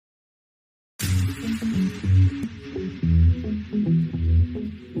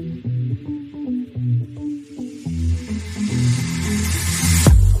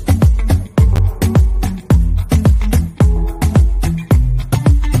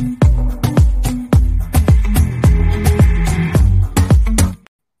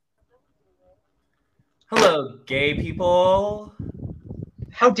Gay people.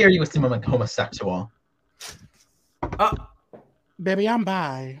 How dare you assume I'm a homosexual? Baby, I'm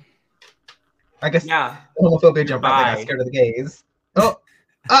bi. I guess Yeah. homophobia jump out. They got scared of the gays. Oh.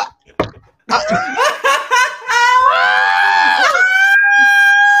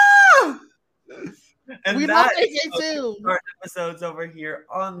 And we love AJ too. Our episodes over here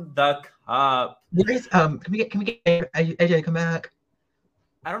on the cup. Where's can we get AJ come back?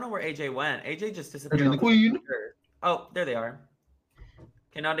 I don't know where AJ went. AJ just disappeared. AJ the Queen. Oh, there they are.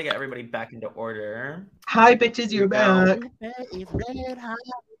 Okay, now to get everybody back into order. Hi, bitches, you're back.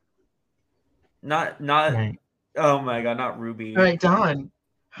 Not. Right. Oh my God, not Ruby. All right, Dawn.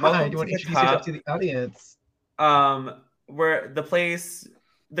 Welcome Hi, do you want to introduce yourself to the audience? We're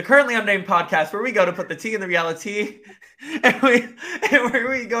the currently unnamed podcast where we go to put the tea in the reality, and where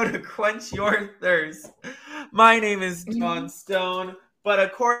we go to quench your thirst. My name is Dawn Stone, but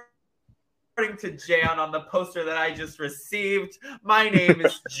according to Jan on the poster that I just received, my name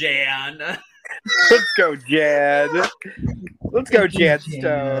is Jan. Let's go, Jan. Let's go, Jan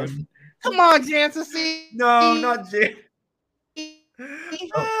Stone. Come on, Jan to see. No, not Jan.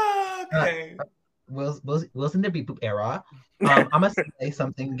 Okay. Wilson the beep boop era. I'm gonna say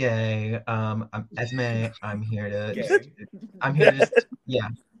something gay. I'm Esme. I'm here to just yeah.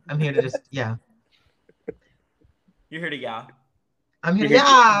 I'm here to just yeah. You're here to yeah. I'm here to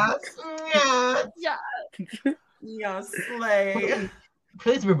yeah. Yeah, slay.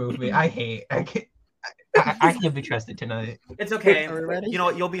 Please remove me. I can't be trusted tonight. It's okay. Are we ready? You know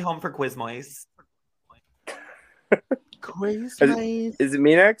what? You'll be home for Quiz Moise. Quiz Moise. Is it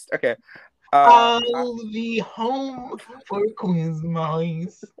me next? Okay. I'll be home for Quiz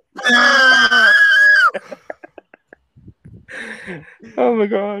Moise. Oh my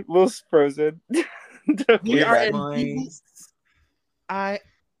God, Will's frozen. We are in Moise.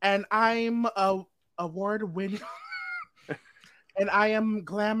 I'm a award-winning and I am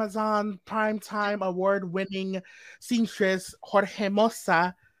Glamazon Primetime Award-winning seamstress Jorge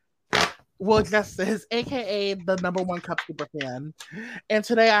Mosa Will Justice, aka the #1 cup super fan. And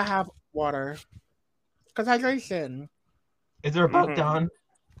today I have water. Because hydration. Is there a bug, Dawn?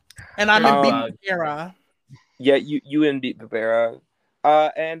 And I'm in Beat Era. Yeah, you in Beat Bavera.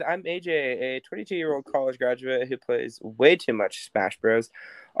 And I'm AJ, a 22-year-old college graduate who plays way too much Smash Bros.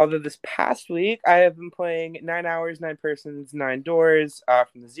 Although this past week, I have been playing 9 Hours, 9 Persons, 9 Doors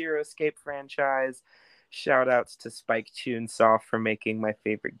from the Zero Escape franchise. Shoutouts to Spike Chunsoft for making my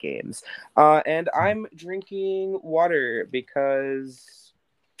favorite games. And I'm drinking water because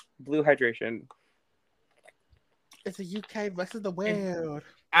blue hydration. It's a UK versus the world.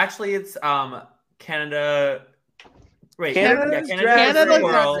 Actually, it's Canada. Wait, Canada's Canada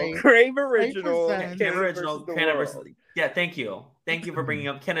World. Crave Original. Crave Original. Canada versus. Yeah, thank you. Thank you for bringing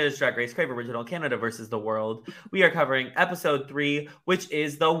up Canada's Drag Race, Crave Original, Canada versus the World. We are covering episode 3, which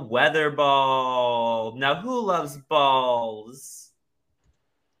is the Weather Ball. Now, who loves balls?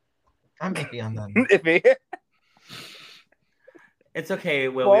 I'm iffy on them. Iffy. It's okay,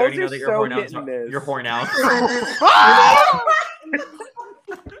 Will. Balls we already know are that so your pronouns. hit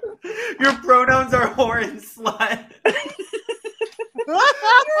Your pronouns are whore and slut.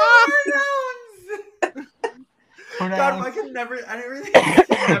 God, I can never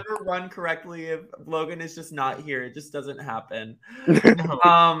run correctly if Logan is just not here. It just doesn't happen.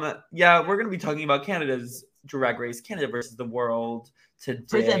 Yeah, we're gonna be talking about Canada's Drag Race, Canada versus the World today.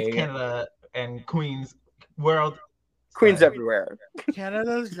 Presents Canada and Queens World. Queens everywhere.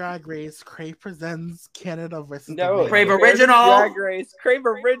 Canada's Drag Race, Crave presents Canada versus No, the World. Crave Original. Drag Race. Crave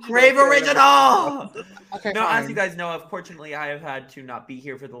Original. Crave Original. Okay, No, fine. as you guys know, unfortunately, I have had to not be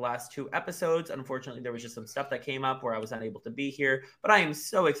here for the last 2 episodes. Unfortunately, there was just some stuff that came up where I was unable to be here. But I am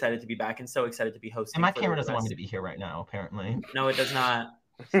so excited to be back and so excited to be hosting. And my camera doesn't want me to be here right now, apparently. No, it does not.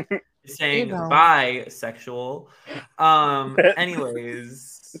 It's saying You know. bisexual.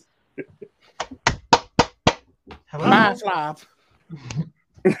 Anyways. Hello. My flop.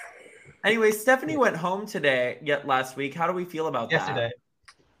 Anyway, Stephanie went home last week. How do we feel about Yesterday.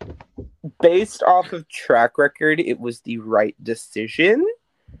 that? Based off of track record, it was the right decision.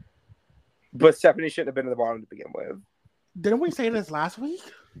 But Stephanie shouldn't have been at the bottom to begin with. Didn't we say this last week?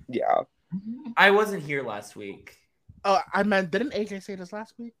 Yeah. I wasn't here last week. Oh, I meant, didn't AJ say this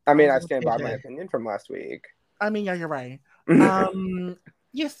last week? I mean, Oh, I stand by AJ. my opinion from last week. I mean, yeah, you're right.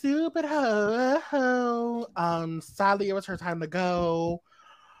 You stupid ho. Sadly, it was her time to go.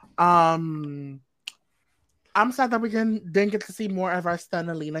 I'm sad that we didn't get to see more of our stun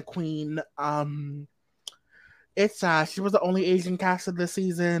Alina Queen. It's sad. She was the only Asian cast of this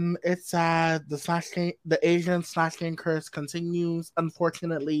season. It's sad. The Asian /gang curse continues,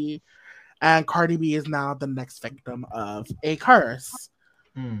 unfortunately. And Cardi B is now the next victim of a curse.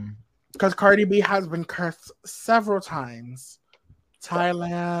 Mm. Because Cardi B has been cursed several times.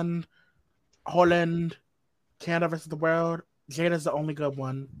 Thailand, Holland, Canada versus the world. Jada's the only good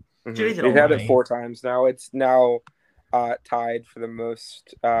one. Jada's We've had it alright. 4 times now. It's now tied for the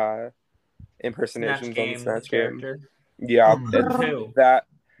most impersonations on the Snatch Game. character. Yeah, Mm. it's Who? that.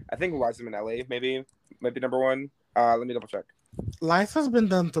 I think Liza Minnelli maybe might be number 1. Let me double check. Lisa's been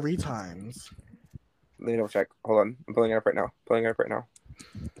done 3 times. Let me double check. Hold on, I'm pulling it up right now.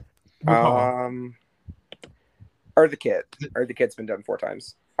 RuPaul. Eartha Kitt. Eartha Kitt's been done 4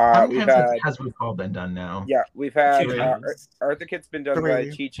 times. How many We've times had has RuPaul been done now? yeah, we've had Two times. Eartha Kitt's been done by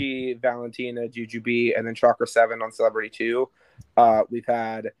 3. Chi Chi, Valentina, Jujubee, and then Chakra 7 on Celebrity 2. We've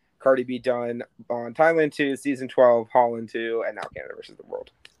had Cardi B done on Thailand 2, Season 12, Holland 2, and now Canada versus the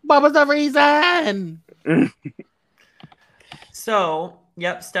World. What was the reason? So,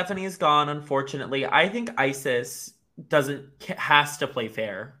 yep, Stephanie is gone, unfortunately. I think Isis has to play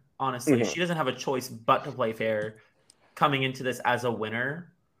fair, honestly. Mhm. She doesn't have a choice but to play fair coming into this as a winner.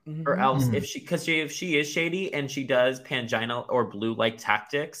 Or Mhm. else, Mhm. if she is shady and she does Pangina or Blue-like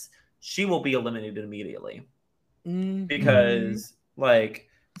tactics, she will be eliminated immediately. Mhm. Because, like,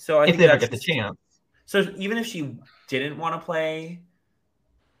 so I If think they ever that's get the just- chance. So even if she didn't want to play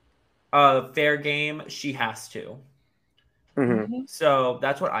a fair game, she has to. Mhm. Mhm. So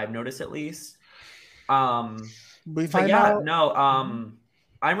that's what I've noticed at least. We But find yeah, out. no, I'm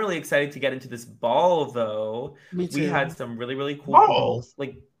really excited to get into this ball though. Me We too. had some really, really cool Balls?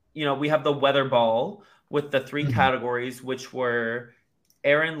 like, we have the weather ball with the 3 Mhm. categories, which were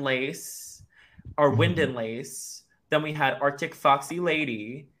air and lace or wind Mhm. and lace. Then we had Arctic Foxy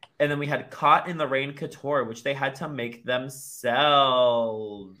Lady, and then we had Caught in the Rain Couture, which they had to make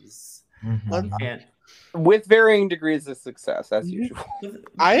themselves. Mhm. And With varying degrees of success, as Mhm. usual.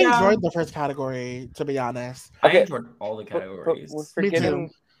 I yeah, enjoyed the first category, to be honest. I Okay, enjoyed all the But categories. we're Me too.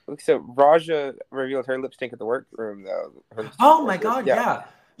 forgetting. So Raja revealed her lip sync at the workroom, though. Her lip sync Oh at the my workroom. god, yeah.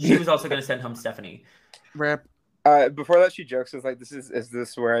 She was also going to send home Stephanie. Rip. Before that, she jokes, "Is like, is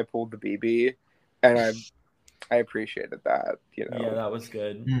this where I pulled the BB?" And I appreciated that. You know, Yeah, that was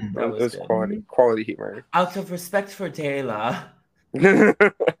good. Mm. That it was good. quality humor. Out of respect for Taylor.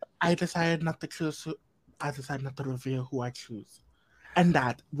 I decided not to choose. I decided not to reveal who I choose, and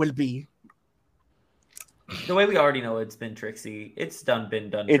that will be. The way we already know it's been Trixie. It's been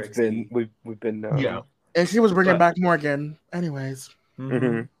done It's Trixie. been we've been Yeah. And she was bringing But- back Morgan. Anyways,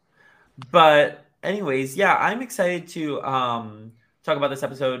 Mhm. But anyways, yeah, I'm excited to talk about this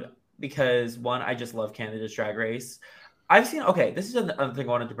episode because one, I just love Canada's Drag Race. This is another thing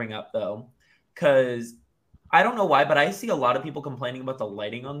I wanted to bring up though, because I don't know why, but I see a lot of people complaining about the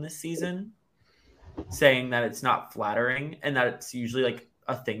lighting on this season, saying that it's not flattering and that it's usually like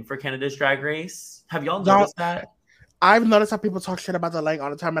a thing for Canada's Drag Race. Have y'all noticed that? I've noticed how people talk shit about the light all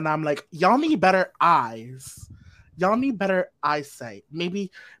the time, and I'm like, y'all need better eyes. Y'all need better eyesight.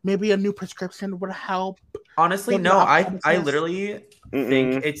 Maybe a new prescription would help. Honestly, Look no. at I optometrist. literally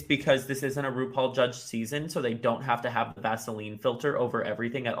think it's because this isn't a RuPaul judge season, so they don't have to have the Vaseline filter over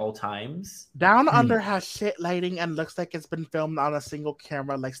everything at all times. Down Under has shit lighting and looks like it's been filmed on a single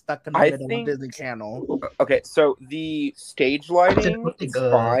camera, like stuck in the I middle think- of Disney Channel. Okay, so the stage lighting Pretty is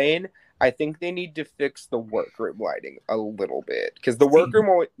good. fine. I think they need to fix the workroom lighting a little bit because the workroom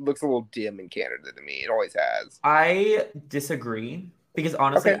always looks a little dim in Canada to me. It always has. I disagree because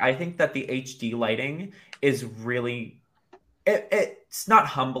honestly, Okay. I think that the HD lighting is really it's not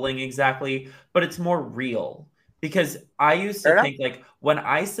humbling exactly, but it's more real. Because I used to Fair think like when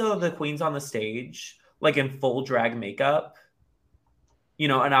I saw the queens on the stage, like in full drag makeup,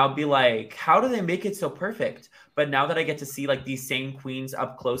 and I'll be like, how do they make it so perfect? But now that I get to see like these same queens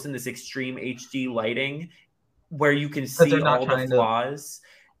up close in this extreme HD lighting where you can see they're not all the trying to- flaws,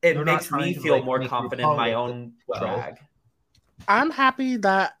 it they're not makes me trying to, feel like, more make confident in RuPaul my look own well. drag. I'm happy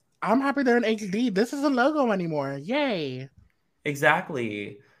they're in HD. This isn't logo anymore. Yay.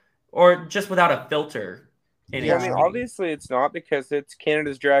 Exactly. Or just without a filter in Yeah. Well, I mean, HD. obviously it's not because it's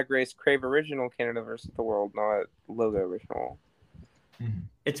Canada's Drag Race Crave Original Canada versus the World, not Logo Original. Mhm.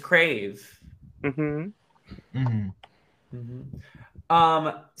 It's Crave. Mm-hmm.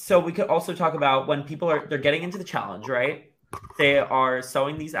 Mhm. So we could also talk about when people they're getting into the challenge, right? They are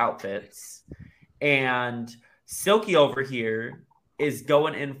sewing these outfits, and Silky over here is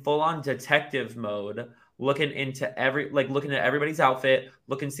going in full on detective mode, looking at everybody's outfit,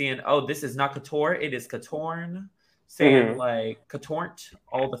 seeing, oh, this is not couture, it is couture, saying like couture,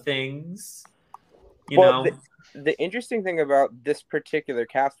 all the things, you know. the interesting thing about this particular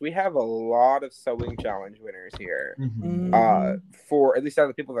cast, we have a lot of sewing challenge winners here. For at least out of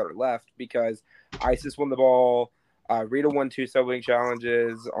the people that are left, because Isis won the ball. Rita won 2 sewing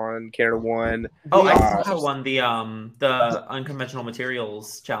challenges on Canada 1. Oh, I also won the unconventional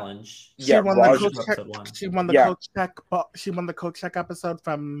materials challenge. She won the coach check. She won the coach check episode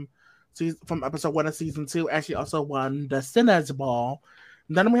from episode 1 of season 2, and she also won the Sinners Ball.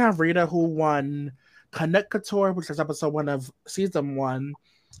 And then we have Rita, who won Connect Couture, which is episode 1 of season 1.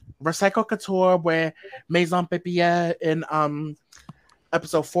 Recycle Couture with Maison Pipia in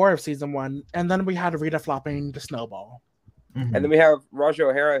episode 4 of season 1, and then we had Rita flopping the snowball. And then we have Raja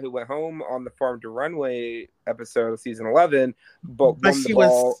O'Hara, who went home on the Farm to Runway episode of season 11, but won the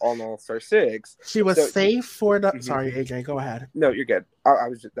ball on All Star 6. She was safe for the. Sorry, AJ, go ahead. No, you're good. That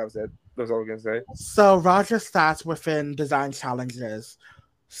was it. That was all I was gonna say. So Raja's stats within design challenges,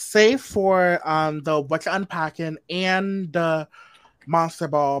 safe for the What's Unpacking and the Monster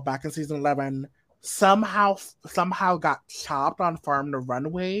Ball back in season 11. Somehow got chopped on Farm to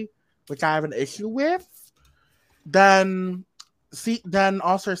Runway, which I have an issue with. Then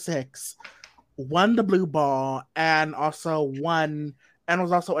All-Star 6 won the blue ball and also won and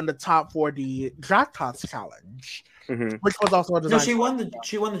was also in the top 40 Drag Tots challenge, which was also a design. No, she won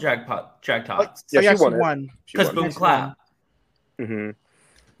the Drag Tots. Yeah, she won. Because boom clap.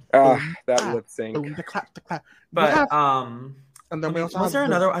 That lip sync. Boom, the clap. But and then was there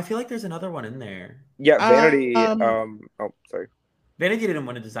another? I feel like there's another one in there. Yeah, Vanity. Sorry. Vanity didn't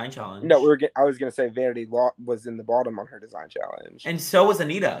win a design challenge. No, I was gonna say Vanity was in the bottom on her design challenge, and so was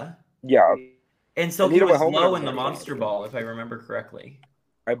Anita. Yeah, and Silky was low in the Monster Ball, if I remember correctly.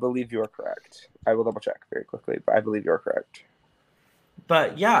 I believe you are correct. I will double check very quickly, but I believe you are correct.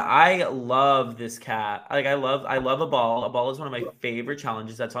 But yeah, I love this cat. Like I love a ball. A ball is one of my favorite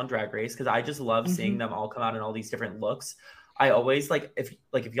challenges that's on Drag Race because I just love seeing them all come out in all these different looks. I always if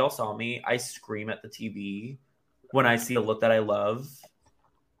y'all saw me, I scream at the TV when I see a look that I love.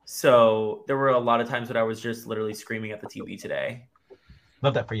 So there were a lot of times that I was just literally screaming at the TV today.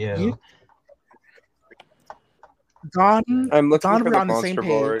 Love that for you. Dawn, I'm looking for we're the on the same Monster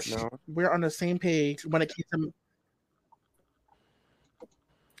Ball page. right now. We're on the same page when it came to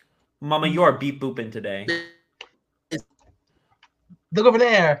Mama, you are beep booping today. Look over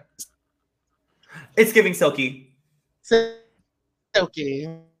there. It's giving Silky. Silky.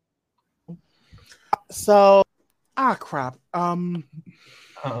 So, crap.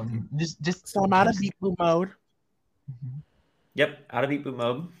 Just so I'm out of beep boop mode. Yep, out of beep boop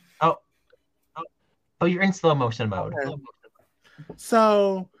mode. Oh, you're in slow motion mode. Okay.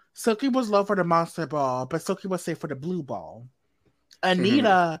 So Silky was low for the Monster Ball, but Silky was safe for the blue ball.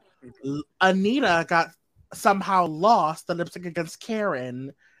 Anita got somehow lost the lip sync against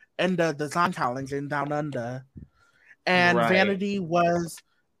Karen in the design challenge in Down Under. And Vanity was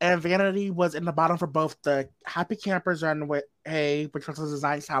in the bottom for both the Happy Campers Runway, which was a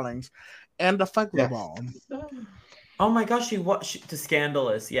design challenge, and the Fugly Ball. Oh my gosh, she the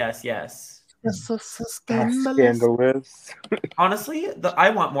Scandalous. Yes. It's so scandalous. Scandalous. Honestly, I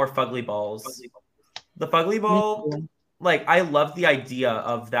want more Fugly Balls. The Fugly Ball, like, I love the idea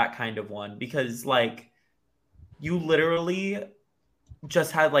of that kind of one because, like, you literally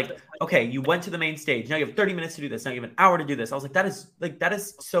just had, like, okay, you went to the main stage. Now you have 30 minutes to do this. Now you have an hour to do this. I was like, that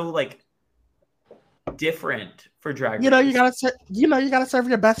is so, like, different for Drag Race. You gotta serve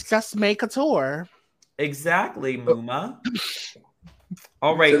your best just make a tour. Exactly, Muma.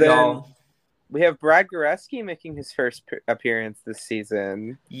 All right, So y'all. We have Brad Goreski making his first appearance this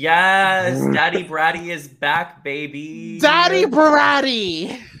season. Yes, Daddy Bratty is back, baby. Daddy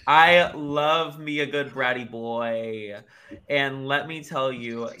Bratty! I love me a good Bratty boy. And let me tell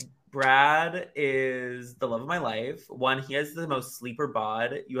you, Brad is the love of my life. One, he has the most sleeper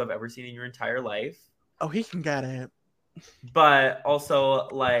bod you have ever seen in your entire life. Oh, he can get it. But also,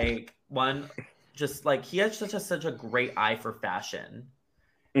 like, just like, he has such a great eye for fashion.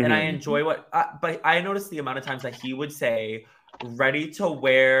 And I enjoy but I noticed the amount of times that he would say, ready to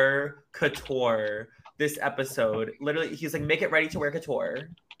wear couture this episode. Literally, he's like, make it ready to wear couture.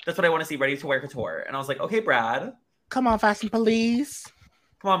 That's what I want to see, ready to wear couture. And I was like, okay, Brad. Come on, fashion police.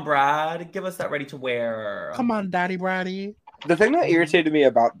 Come on, Brad. Give us that ready to wear. Come on, Daddy Bratty. The thing that irritated me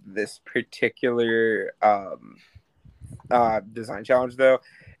about this particular design challenge, though,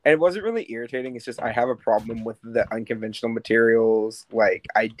 and it wasn't really irritating. It's just I have a problem with the unconventional materials like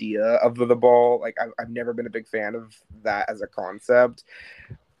idea of the ball. Like I've never been a big fan of that as a concept,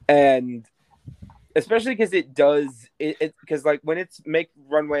 and especially because it because like when it's make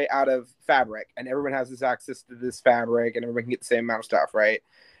runway out of fabric and everyone has this access to this fabric and everyone can get the same amount of stuff, right?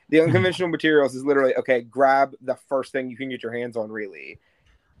 The unconventional materials is literally, okay, grab the first thing you can get your hands on, really.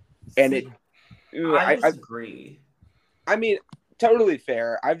 And I disagree. I mean, totally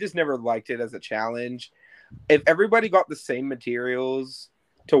fair. I've just never liked it as a challenge. If everybody got the same materials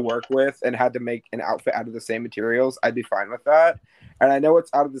to work with and had to make an outfit out of the same materials, I'd be fine with that. And I know it's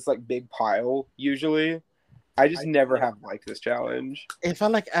out of this like big pile usually. I just never have liked this challenge. It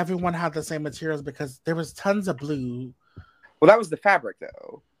felt like everyone had the same materials because there was tons of blue. Well, that was the fabric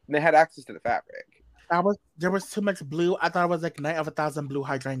though. And they had access to the fabric. There was too much blue. I thought it was like Night of 1,000 blue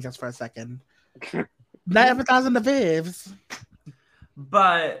hydrangeas for a second. Night of 1,000 the Vivs.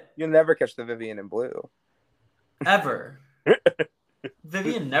 But you'll never catch the Vivian in blue. Ever.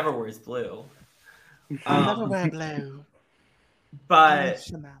 Vivian never wears blue. Never wear blue. But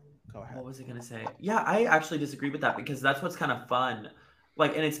go ahead. What was I gonna say? Yeah, I actually disagree with that because that's what's kind of fun.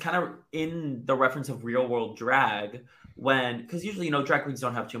 Like, and it's kind of in the reference of real world drag because usually, drag queens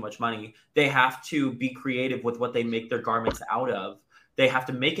don't have too much money. They have to be creative with what they make their garments out of. They have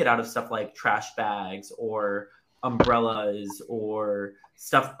to make it out of stuff like trash bags or umbrellas or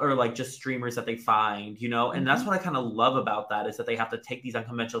stuff, or like just streamers that they find, and that's what I kind of love about that is that they have to take these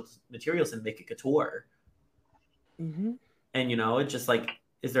unconventional materials and make it couture. Mm-hmm. And it just like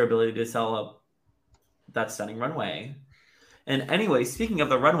is their ability to sell that stunning runway. And anyway, speaking of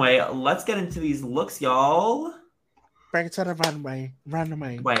the runway, let's get into these looks, y'all. Back to the runway.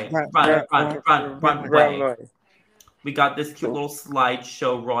 Runway. We got this cute little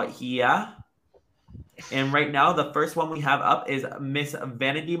slideshow right here. And right now, the first one we have up is Miss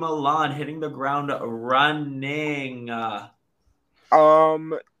Vanity Milan hitting the ground running. I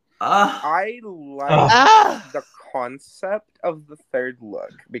like the concept of the third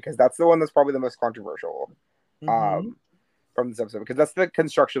look because that's the one that's probably the most controversial from this episode because that's the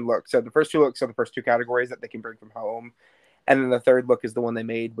construction look. So the first two looks are the first two categories that they can bring from home. And then the third look is the one they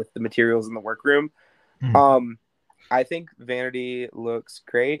made with the materials in the workroom. I think Vanity looks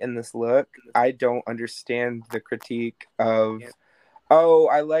great in this look. I don't understand the critique of,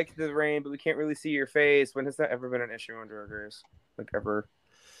 I like the rain, but we can't really see your face. When has that ever been an issue on Drag Race? Like, ever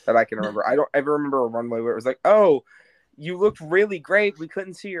that I can remember. I don't ever remember a runway where it was like, you looked really great. We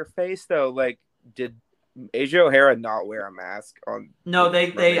couldn't see your face, though. Like, did Asia O'Hara not wear a mask on? No,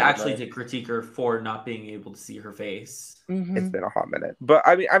 they actually did critique her for not being able to see her face. Mm-hmm. It's been a hot minute. But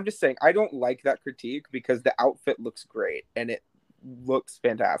I mean, I'm just saying, I don't like that critique because the outfit looks great and it looks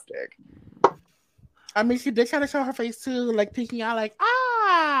fantastic. I mean, she did try to show her face too, like peeking out, like,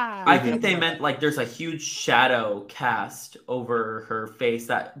 ah! I think they meant like there's a huge shadow cast over her face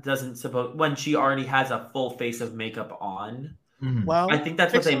that doesn't when she already has a full face of makeup on. Mm-hmm. Well, I think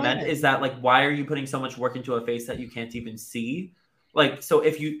that's what they meant is that like, why are you putting so much work into a face that you can't even see? Like, so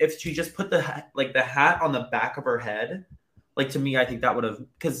if she just put the hat on the back of her head, like to me, I think that would have,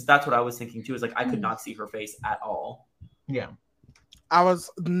 because that's what I was thinking too, is like, I could not see her face at all. Yeah. I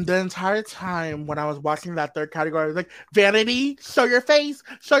was the entire time when I was watching that third category, I was like, Vanity, show your face,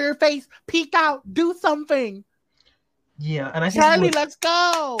 peek out, do something. Yeah, and I think Charlie, let's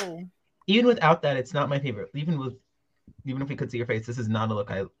go. Even without that, it's not my favorite. Even if we could see your face, this is not a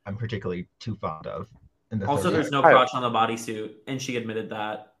look I'm particularly too fond of. Also, there's no crotch on the bodysuit, and she admitted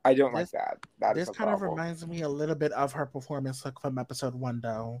that. I don't like that. This kind of reminds me a little bit of her performance look from episode 1,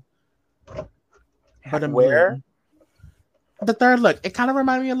 though. But where? The third look. It kind of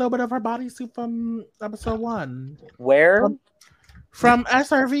reminded me a little bit of her bodysuit from episode 1. Where? From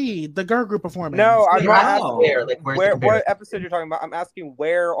SRV, the girl group performance. No, I'm not asking where. What episode you're talking about? I'm asking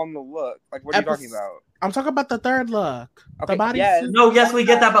where on the look. Like, what are you talking about? I'm talking about the third look. Okay, the bodysuit. yes. No, yes, we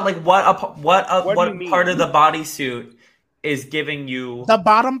get that, but like, what part of the bodysuit is giving you the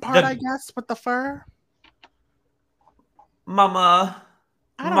bottom part? I guess with the fur. Mama.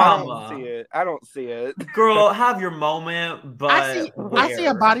 I don't see it. Girl, have your moment, but I see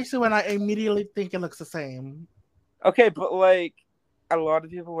a bodysuit and I immediately think it looks the same. Okay, but like a lot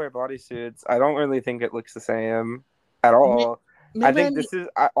of people wear bodysuits. I don't really think it looks the same at all. I think this is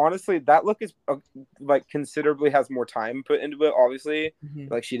honestly that look is like considerably has more time put into it. Obviously,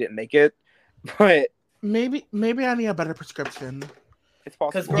 like she didn't make it, but maybe I need a better prescription. It's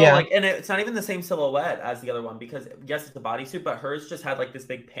possible. Because like, and it's not even the same silhouette as the other one because yes, it's a bodysuit, but hers just had like this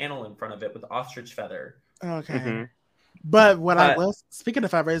big panel in front of it with ostrich feather. Okay. Mm-hmm. But what I was speaking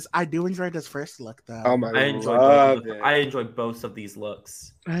of feathers, I do enjoy this first look though. Oh my God. I enjoyed both of these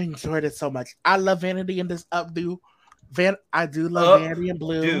looks. I enjoyed it so much. I love Vanity in this updo. I do love Vanity in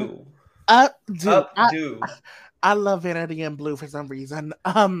blue. Updo. I love Vanity in blue for some reason.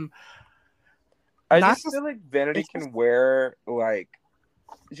 I just feel like Vanity can wear like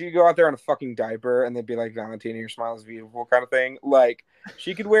she could go out there on a fucking diaper and they'd be like, Valentina, your smile is beautiful kind of thing. Like,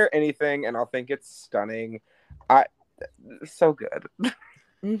 she could wear anything and I'll think it's stunning. So good.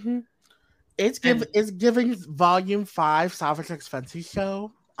 Mm-hmm. It's giving Volume 5 Savage X Fenty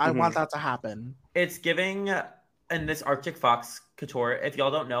show. I want that to happen. It's giving, and this Arctic Fox Couture, if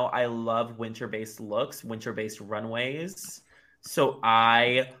y'all don't know, I love winter-based looks, winter-based runways. So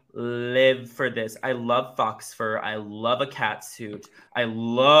I live for this. I love fox fur. I love a cat suit. I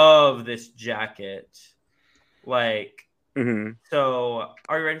love this jacket. Like, so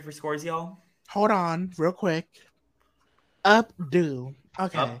are you ready for scores, y'all? Hold on, real quick. Updo.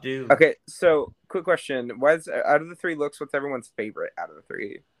 Okay. Updo. Okay, so quick question. Out of the 3 looks, what's everyone's favorite out of the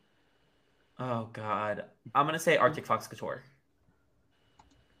 3? Oh, God. I'm going to say Arctic Fox Couture.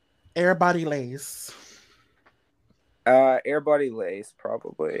 Air Body Lace. Air Body Lace,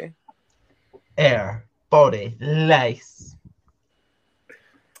 probably. Air Body Lace.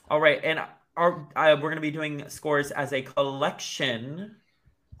 All right, and we're going to be doing scores as a collection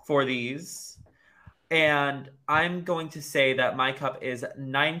for these. And I'm going to say that my cup is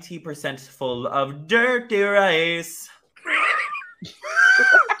 90% full of dirty rice.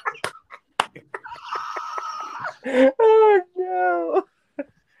 Oh, no.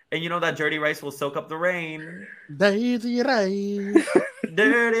 And you know that dirty rice will soak up the rain. Dirty rice.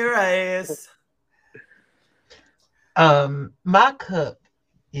 Dirty rice. My cup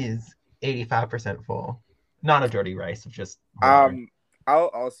is 85% full. Not of dirty rice, of just water.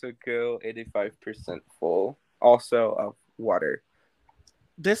 I'll also go 85% full. Also of water.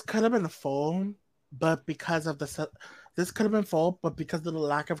 This could have been full, but because of the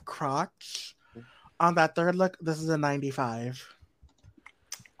lack of crotch on that third look, this is a 95.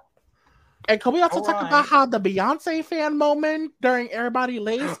 And can we also talk about how the Beyonce fan moment during Everybody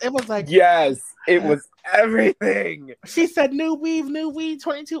Lace? It was like, yes, it was everything. She said, new weave,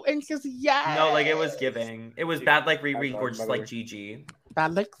 22 inches. Yes. No, like it was giving. It was bad like Riri, gorgeous like Gigi.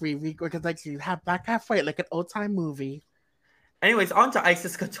 Bad like Riri, gorgeous like Gigi. Back halfway, like an old time movie. Anyways, on to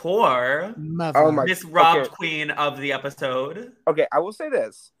Isis Couture. Mother. Miss robbed queen of the episode. Okay, I will say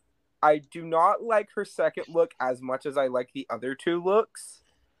this. I do not like her second look as much as I like the other 2 looks.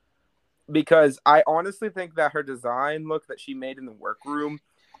 Because I honestly think that her design look that she made in the workroom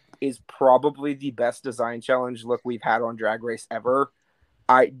is probably the best design challenge look we've had on Drag Race ever.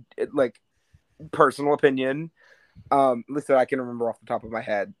 Personal opinion. Listen, I can remember off the top of my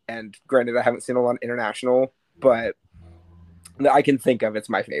head. And granted, I haven't seen a lot of international, but I can think of it's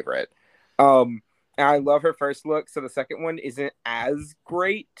my favorite. And I love her first look, so the second one isn't as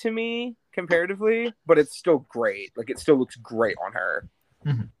great to me comparatively, but it's still great. Like, it still looks great on her.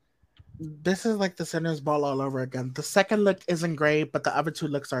 Mm-hmm. This is like the Sinner's Ball all over again. The second look isn't great, but the other 2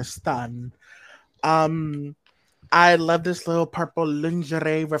 looks are stun. I love this little purple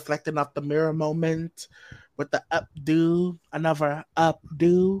lingerie reflecting off the mirror moment with the updo, another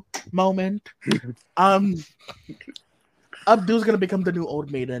updo moment. Updo's gonna become the new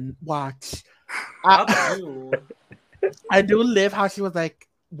old maiden. Watch. I do live how she was like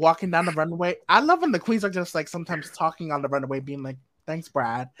walking down the runway. I love when the queens are just like sometimes talking on the runway, being like, thanks,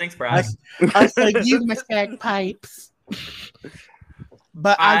 Brad. Thanks, Brad. I was like, you mistake pipes.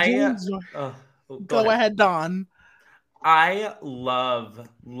 But I do enjoy. Go ahead, Dawn. I love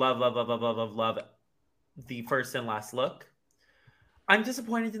the first and last look. I'm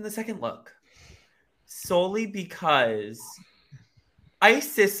disappointed in the second look. Solely because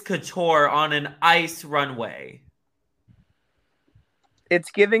Isis Couture on an ice runway.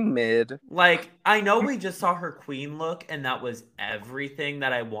 It's giving mid. Like, I know we just saw her queen look, and that was everything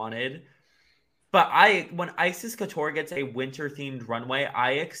that I wanted. But when Isis Couture gets a winter-themed runway,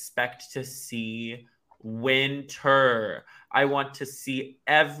 I expect to see winter. I want to see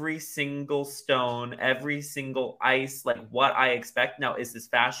every single stone, every single ice, like what I expect. Now, is this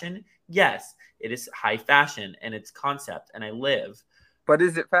fashion? Yes, it is high fashion, and it's concept, and I live. But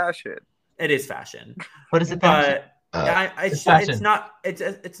is it fashion? It is fashion. But is it fashion? It's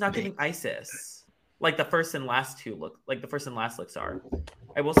not giving Isis like the first and last 2 look, like the first and last looks are.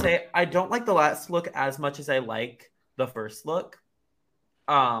 I will say I don't like the last look as much as I like the first look.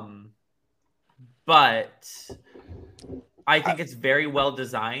 But I think it's very well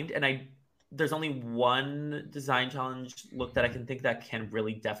designed, and there's only one design challenge look that I can think that can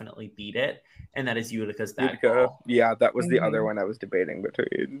really definitely beat it, and that is Utica's bag ball. Yeah, that was the other one I was debating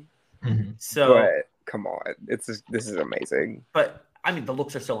between. Mm-hmm. So, but come on, this is amazing. But I mean, the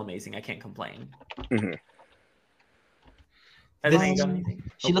looks are still amazing. I can't complain. Mm-hmm.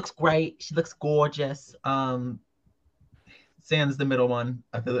 She looks great. She looks gorgeous. Sans the middle one.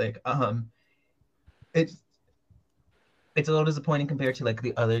 I feel like it's a little disappointing compared to like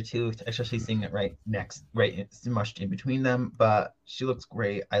the other two, especially seeing it right it's mushed in between them. But she looks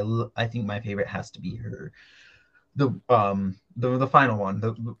great. I think my favorite has to be her, the final one,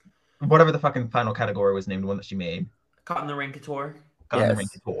 the whatever the fucking final category was named, the one that she made. Caught in the Ring Couture. Caught in the Ring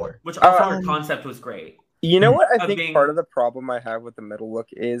Couture. Which also her concept was great. You know what I think part of the problem I have with the middle look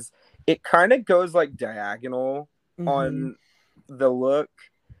is it kind of goes like diagonal on the look.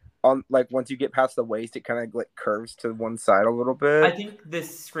 On like once you get past the waist, it kind of like curves to one side a little bit. I think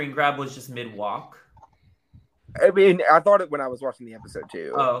this screen grab was just mid walk. I mean, I thought it when I was watching the episode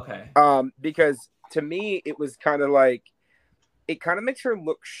too. Oh, okay. Because to me, it was kind of like it kind of makes her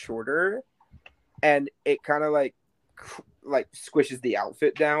look shorter, and it kind of like squishes the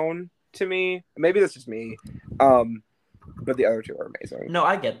outfit down to me. Maybe that's just me. But the other two are amazing. No,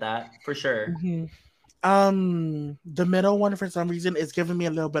 I get that for sure. The middle one for some reason is giving me a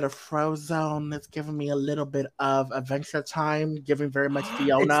little bit of Frozone. It's giving me a little bit of Adventure Time, giving very much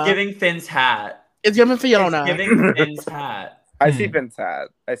Fiona. It's giving Finn's hat. It's giving Fiona. It's giving Finn's hat. I see Finn's hat.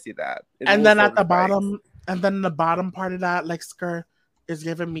 I see that. And then at the bottom, the bottom part of that, like skirt, is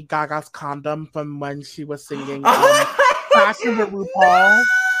giving me Gaga's condom from when she was singing Fashion with RuPaul.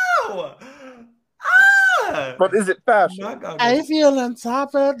 No! But is it fashion? I feel on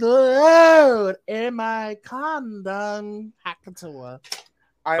top of the road in my condom. Hackatua.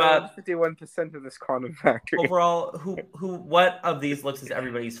 I own 51% of this condom factory. Overall, what of these looks is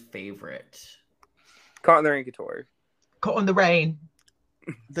everybody's favorite? Caught in the Rain Couture. Caught in the Rain.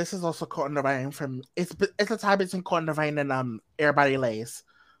 This is also Caught in the Rain from it's a tie between Caught in the Rain and Everybody Lays.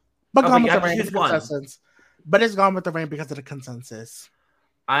 But gone with the rain because of the consensus. But it's gone with the rain because of the consensus.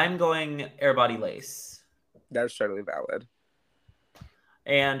 I'm going Airbody Lace. That's totally valid.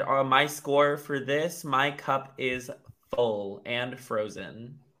 And my score for this, my cup is full and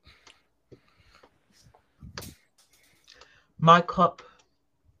frozen. My cup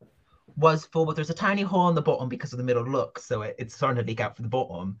was full, but there's a tiny hole on the bottom because of the middle look, so it's starting to leak out for the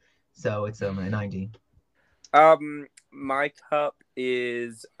bottom. So it's a 90. My cup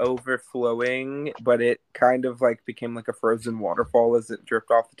is overflowing, but it kind of like became like a frozen waterfall as it dripped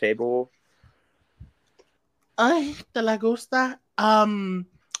off the table. Ay, te la gusta.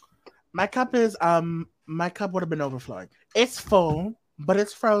 My cup would have been overflowing. It's full, but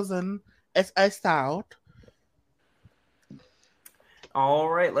it's frozen. It's iced out. All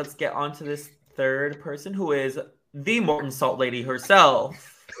right, let's get on to this third person who is the Morton Salt Lady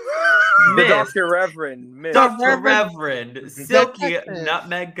herself. The Dr. Reverend. Dr. Reverend. Silky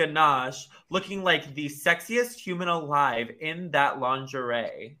Nutmeg Ganache, looking like the sexiest human alive in that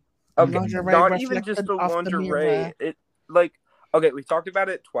lingerie. Okay, not even just the lingerie. We talked about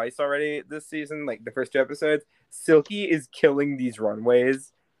it twice already this season, like the first two episodes. Silky is killing these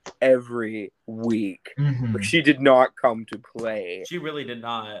runways every week. Like, she did not come to play. She really did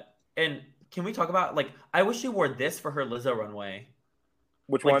not. And can we talk about, I wish she wore this for her Lizzo runway.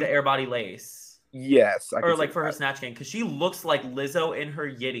 Which one? The Airbody Lace. Yes. Or for her Snatch Game, because she looks like Lizzo in her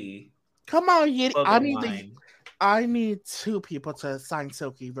Yitty. Come on, Yitty. I need two people to sign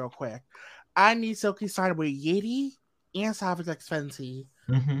Silky real quick. I need Silky signed with Yitty and Savage X Fenty.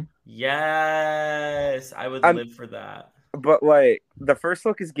 Yes, I would live for that. But the first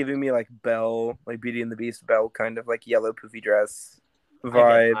look is giving me Belle, Beauty and the Beast Belle, kind of yellow poofy dress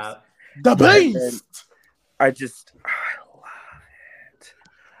vibes. The Beast. I love it.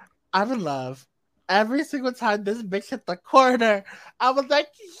 I'm in love. Every single time this bitch hit the corner, I was like,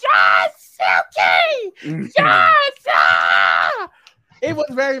 yes, Silky! Yes! Ah! It was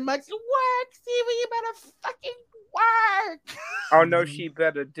very much work, Stevie. You better fucking work. Oh, no, she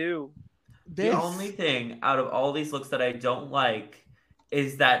better do. The only thing out of all these looks that I don't like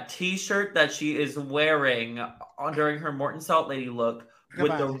is that t-shirt that she is wearing during her Morton Salt Lady look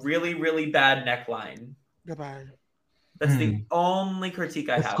with the really, really bad neckline. Goodbye. That's the only critique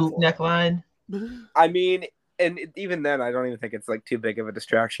I have. Scoop neckline. I mean, and even then, I don't even think it's too big of a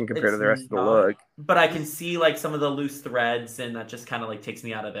distraction compared to the rest of the look. But I can see some of the loose threads, and that just kind of takes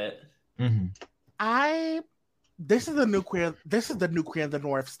me out of it. This is the new queen. This is the new queen of the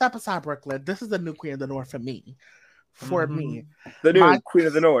North. Step aside, Brooklyn. This is the new queen of the North for me. Me, the new queen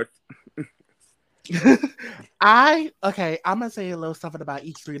of the North. I'm gonna say a little something about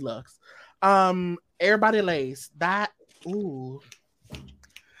each three looks. Everybody Lace that. Ooh.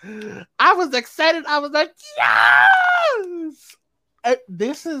 I was excited. I was like, yes!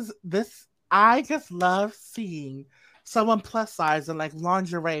 I just love seeing someone plus size in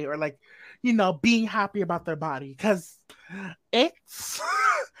lingerie or being happy about their body, because it's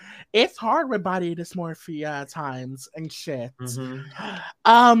it's hard with body dysmorphia at times and shit.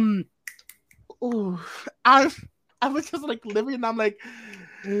 I was just like living, and I'm like,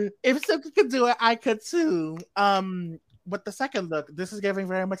 if Silky could do it, I could too. With the second look, this is giving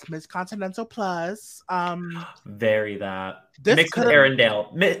very much Miss Continental Plus. Very that. This Mixed with could've-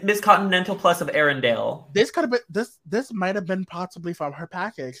 Arendelle. Miss Continental Plus of Arendelle. This could have been this might have been possibly from her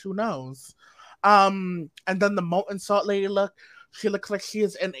package. Who knows? And then the molten salt lady look. She looks like she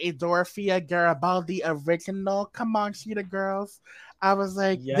is in a Dorothea Garibaldi original. Come on, Cheetah Girls. I was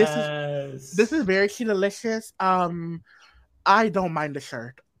like, yes. this is very Cheetah-licious. I don't mind the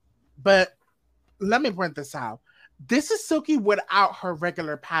shirt. But let me point this out. This is Silky without her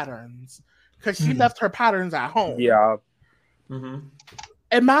regular patterns. Because she left her patterns at home. Yeah. Mm-hmm.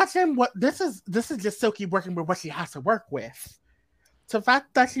 Imagine what this is just Silky working with what she has to work with. The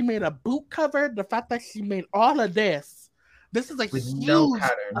fact that she made a boot cover, the fact that she made all of this. This is with no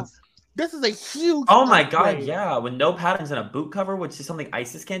patterns. This is a huge. Oh my god, upgrade. yeah. With no patterns and a boot cover, which is something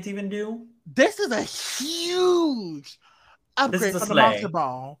Isis can't even do. This is a huge upgrade for the monster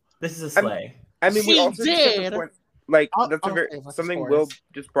ball. This is a slay. I mean, we She also just have to did. point, like that's I'll a very, say what's something scores. Will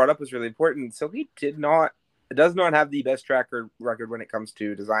just brought up was really important. So he does not have the best track record when it comes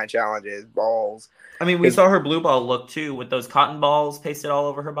to design challenges, balls. I mean, we saw her blue ball look too with those cotton balls pasted all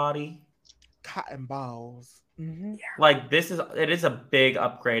over her body. Cotton balls. Mm-hmm. Like it is a big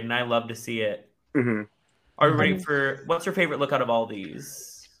upgrade, and I love to see it. Mm-hmm. Are we ready for what's your favorite look out of all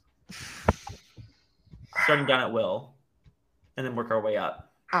these? Starting down at Will, and then work our way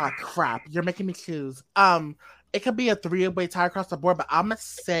up. Ah, crap! You're making me choose. It could be a 3-way tie across the board, but I'm gonna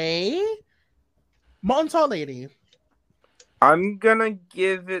say Molten Salt Lady. I'm gonna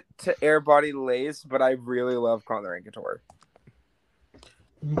give it to Airbody Lace, but I really love Conor and Couture.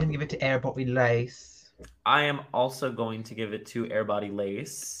 I'm gonna give it to Airbody Lace. I am also going to give it to Airbody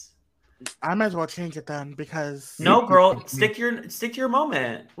Lace. I might as well change it then because No, girl, stick to your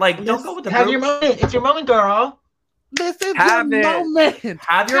moment. Like, don't go with the Have group. your moment. It's your moment, girl. this is Have your it. moment.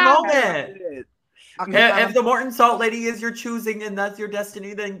 Have your moment. Okay, If the Morton Salt Lady is your choosing and that's your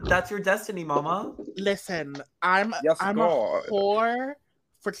destiny, then that's your destiny, mama. listen, I'm Yes, a God. whore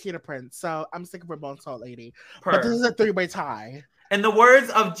for Cheetah Prince, so I'm sticking with Molten Salt Lady. But this is a 3-way tie. In the words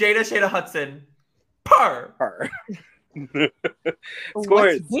of Jada Shada Hudson, purr.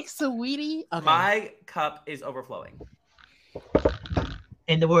 Scores. What's Big Sweetie? Okay. My cup is overflowing.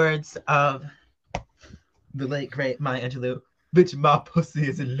 In the words of the late great Maya Angelou, bitch, my pussy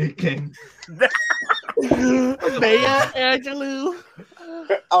is leaking. Maya Angelou.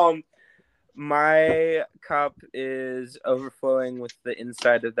 My cup is overflowing with the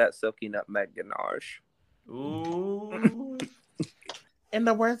inside of that silky nutmeg ganache. Ooh. In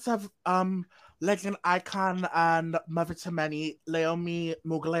the words of legend icon and mother to many, Leomi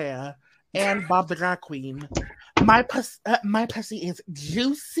Mugler and Bob the Drag Queen, my pussy is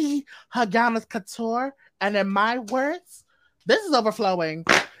juicy Haganas Couture, and in my words, this is overflowing.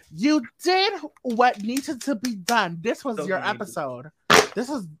 You did what needed to be done. This was your episode. This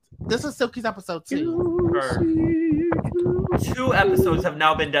is Silky's episode too. Purr. 2 episodes have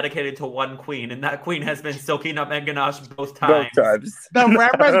now been dedicated to one queen, and that queen has been Silky Nutmeg Ganache both times. Both times. The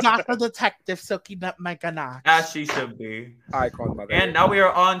Reverend Dr. Detective Silky Nutmeg Ganache. As she should be. Icon mother. And now we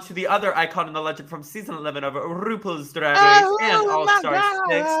are on to the other icon in the legend from season 11 of RuPaul's Drag Race and All Star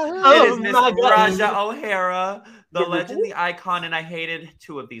 6. It is Miss Raja O'Hara, the legend, the icon, and I hated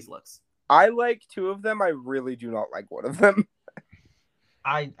 2 of these looks. I like 2 of them. I really do not like one of them.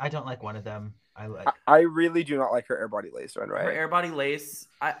 I don't like one of them. I really do not like her Airbody Lace one, right? Her Airbody Lace,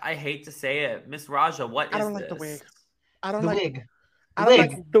 I hate to say it. Miss Raja, what is I don't like this? the wig. I don't the like wig. I don't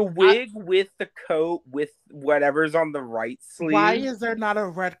Wig. like The wig with the coat with whatever's on the right sleeve. why is there not a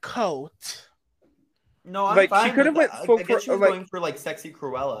red coat? No, I'm Like, she fine could have with went that. I for- guess she was like- going for like sexy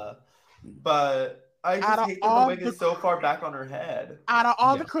Cruella, but I Out just of hate that all the wig is the- so far back on her head. Out of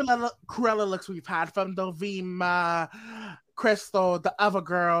all Yeah. the Cruella looks we've had, from Dovima, Crystal, the other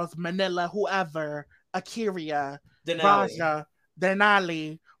girls, Manila, whoever, Akira, Denali. Raja,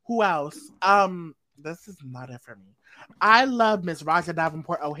 Denali, who else? This is not it for me. I love Miss Raja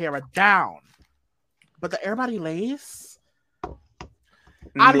Davenport O'Hara down, but the Airbody Lace.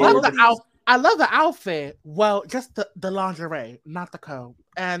 I love the outfit. Well, just the lingerie, not the coat,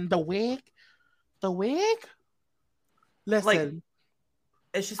 and the wig. The wig. Listen, Like,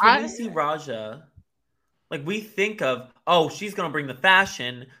 it's just when we see Raja, like we think of, oh, she's gonna bring the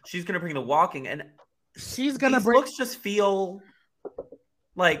fashion, she's gonna bring the walking, and she's gonna these bring. looks just feel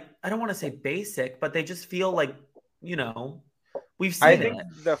like, I don't want to say basic, but they just feel like, you know, we've seen I it. think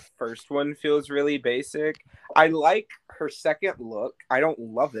the first one feels really basic. I like her second look. I don't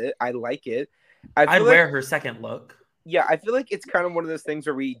love it. I like it. I'd wear her second look. Yeah, I feel like it's kind of one of those things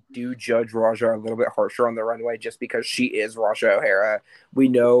where we do judge Raja a little bit harsher on the runway just because she is Raja O'Hara. We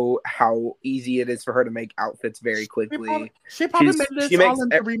know how easy it is for her to make outfits very quickly. She probably made this all in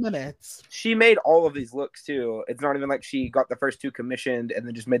 3 minutes. She made all of these looks too. It's not even like she got the first 2 commissioned and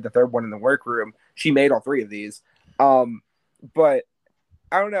then just made the third one in the workroom. She made all 3 of these. But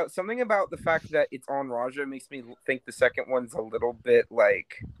I don't know. Something about the fact that it's on Raja makes me think the second one's a little bit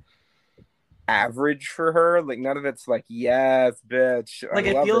like average for her. Like none of it's like, yes, bitch. Like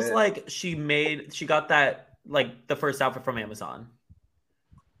it feels like she got that like the first outfit from Amazon.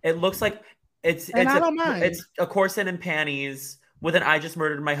 It looks like it's a corset and panties with an "I just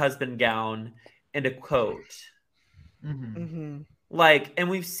murdered my husband" gown and a coat. Like, and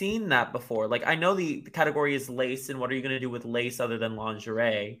we've seen that before. Like, I know the category is lace, and what are you going to do with lace other than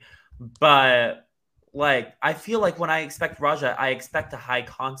lingerie? But like, I feel like when I expect Raja, I expect a high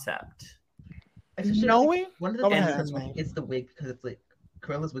concept. Knowing one of the things is the wig, because it's like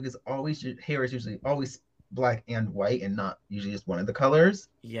Cruella's wig is always, hair is usually always black and white and not usually just one of the colors.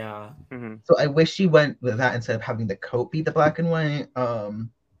 Yeah. So I wish she went with that instead of having the coat be the black and white.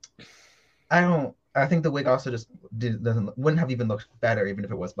 I think the wig also just wouldn't have even looked better even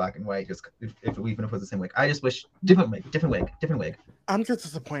if it was black and white, just even if it was the same wig. I just wish different wig. I'm just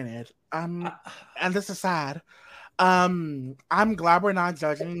disappointed. And this is sad. I'm glad we're not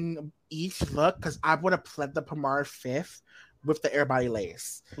judging each look because I would have pled the Pomar 5th with the airbody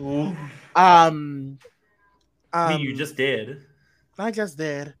lace. You just did. I just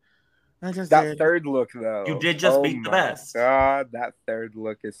did. That third look though. You did just beat the best. God, that third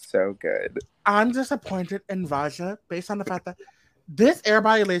look is so good. I'm disappointed in Raja based on the fact that this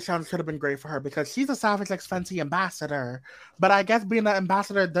airbody lace challenge could have been great for her because she's a Savage X Fenty ambassador. But I guess being an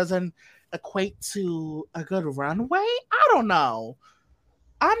ambassador doesn't equate to a good runway. I don't know.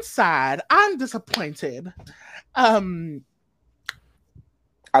 I'm sad. I'm disappointed. I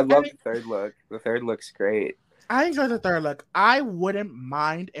love the third look. The third looks great. I enjoy the third look. I wouldn't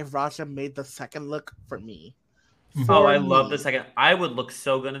mind if Raja made the second look for me. I love the second. I would look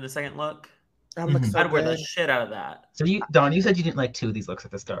so good in the second look. I'd wear the shit out of that. So Dawn, you said you didn't like 2 of these looks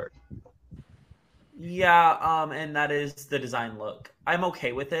at the start. Yeah, and that is the design look. I'm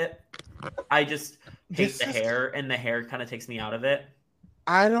okay with it. I just hate the hair, and the hair kind of takes me out of it.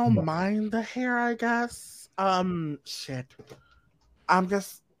 I don't mind the hair, I guess. Shit. I'm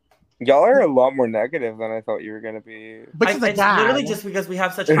just... Y'all are a lot more negative than I thought you were going to be. But it's literally just because we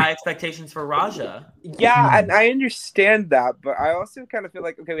have such high expectations for Raja. Yeah, and I understand that, but I also kind of feel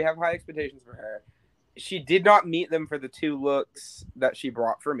like, okay, we have high expectations for her. She did not meet them for the 2 looks that she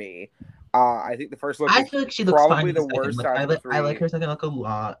brought for me. I think the first look I feel like she looks probably fine the worst look. out of the 3. I like her second look a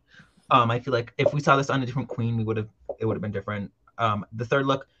lot. I feel like if we saw this on a different queen, it would have been different. The third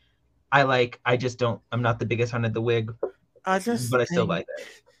look, I'm not the biggest fan of the wig, but I still like it.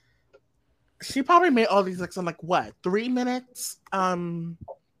 She probably made all these looks in 3 minutes. And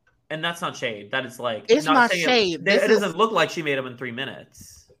that's not shade. That is like it's not shade. It doesn't look like she made them in 3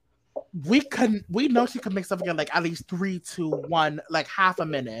 minutes. We know she could make something in at least 3 to 1, half a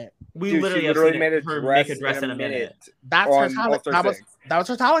minute. We literally made her make a dress in a minute. That's her talent. That was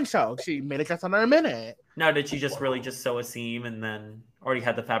her talent show. She made a dress under a minute. Now, did she just really just sew a seam and then already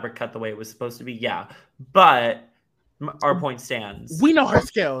had the fabric cut the way it was supposed to be? Yeah, but our point stands. We know her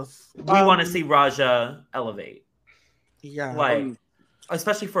skills. We want to see Raja elevate. Yeah,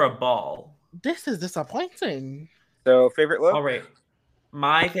 especially for a ball. This is disappointing. So, favorite look? All right.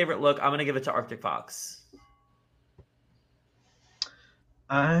 My favorite look, I'm going to give it to Arctic Fox.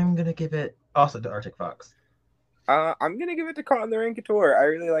 I'm going to give it also to Arctic Fox. I'm going to give it to Caught in the Rain Couture. I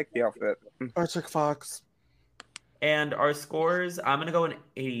really like the outfit. Arctic Fox. And our scores, I'm going to go in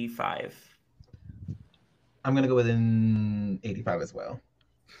 85. I'm going to go with an 85 as well.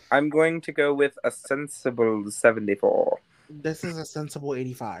 I'm going to go with a sensible 74. This is a sensible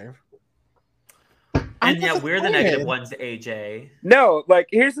 85. And yeah, we're the negative ones, AJ. No,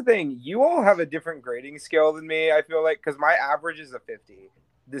 here's the thing. You all have a different grading scale than me, I feel like, because my average is a 50.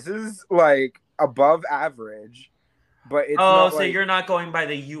 This is, above average, but it's not, so you're not going by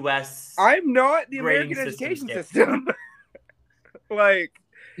the U.S. I'm not the American education system.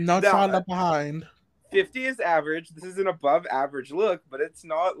 No child left behind. 50 is average. This is an above average look, but it's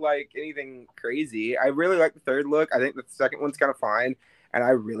not, anything crazy. I really like the third look. I think the second one's kind of fine. And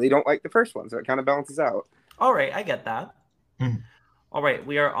I really don't like the first one, so it kind of balances out. All right, I get that. All right,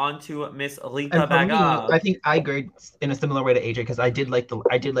 we are on to Miss Alita Baga. I think I grade in a similar way to AJ because I did like 2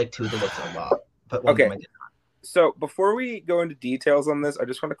 of the looks a lot, but one of them I did not. So before we go into details on this, I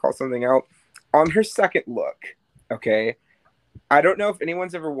just want to call something out. On her second look, okay, I don't know if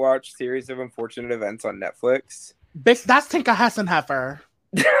anyone's ever watched Series of Unfortunate Events on Netflix, Bitch, that's Tinka Hassenheffer.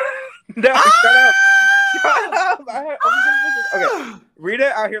 No, shut up. Shut up. Okay,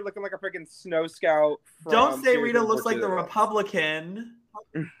 Rita out here looking like a freaking snow scout. Don't say Tears Rita in looks like the Portugal. Republican.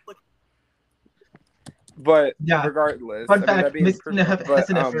 But Yeah. regardless, Fun I mean, that fact: being Miss personal,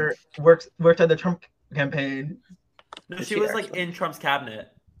 Hassenheffer worked at the Trump campaign. No, Is she she was like actually? in Trump's cabinet.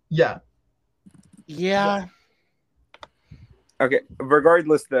 Yeah. Yeah. Okay,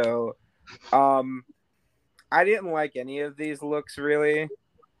 regardless though, I didn't like any of these looks really.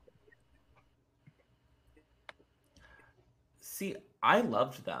 See, I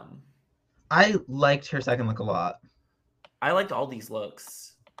loved them. I liked her second look a lot. I liked all these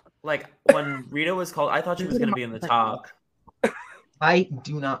looks. Like when Rita was called, I thought she was going to be in the top. I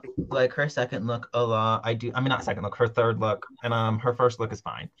do not like her second look a lot. I mean, not second look, her third look, and her first look is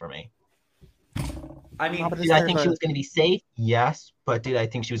fine for me. I mean, Did I think she was going to be safe? Yes, but did I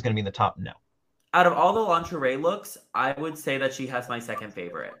think she was going to be in the top? No. out of all the lingerie looks, I would say that she has my second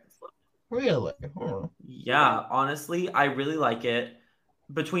favorite. Really? Yeah, honestly, I really like it.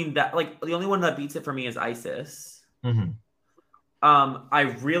 Between that, like the only one that beats it for me is Isis. Mm-hmm. I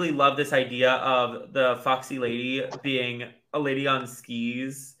really love this idea of the Foxy Lady being a lady on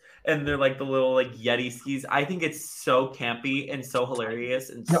skis, and they're like the little like Yeti skis. I think it's so campy and so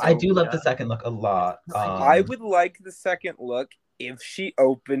hilarious. And No, so I do love the second look a lot. I would like the second look if she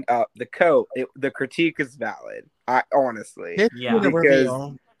opened up the coat. The critique is valid. I honestly, Yeah.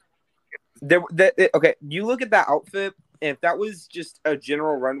 because okay, you look at that outfit. If that was just a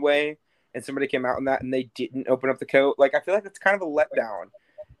general runway and somebody came out in that and they didn't open up the coat, like I feel like it's kind of a letdown,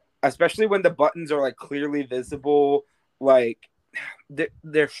 especially when the buttons are like clearly visible. Like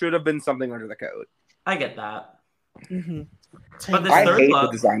there should have been something under the coat. I get that. Mm-hmm. But this I third hate look,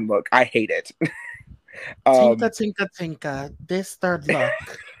 the design look. I hate it. Tinka. This third look.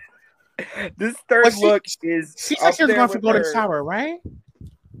 This third look is. She said she was going for golden shower, right?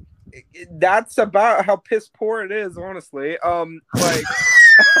 That's about how piss poor it is, honestly. Like,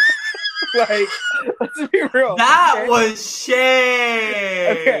 like, let's be real. That was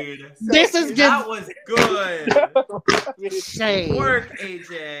shade. Okay. So This is that was good. Shade. Work,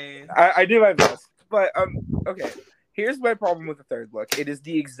 AJ. I do my best, but okay. Here's my problem with the third look. It is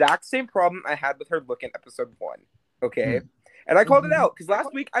the exact same problem I had with her look in episode 1. Okay, and I called it out because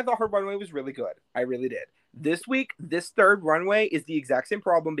last week I thought her runway was really good. I really did. This week, this third runway is the exact same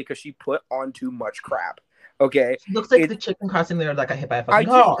problem because she put on too much crap. Okay, she looks like the chicken crossing there that got hit by a fucking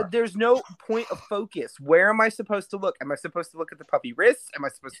car. There's no point of focus. Where am I supposed to look? Am I supposed to look at the puppy wrists? Am I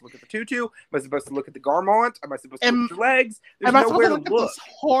supposed to look at the tutu? Am I supposed to look at the garment? Am I supposed to look at the legs? There's nowhere to look. At this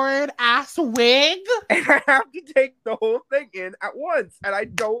horrid ass wig? And I have to take the whole thing in at once, and I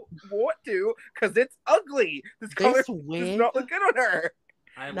don't want to because it's ugly. This color does not look good on her.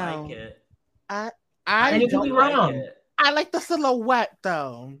 I like it. I don't like it. I like the silhouette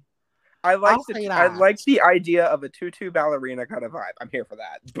though. I like the idea of a tutu ballerina kind of vibe. I'm here for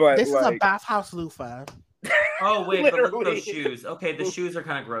that. But this is a bathhouse loofah. Oh wait, but look at those shoes. Okay, the shoes are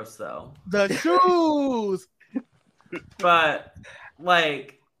kind of gross though. The shoes. But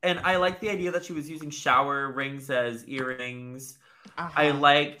like, and I like the idea that she was using shower rings as earrings. I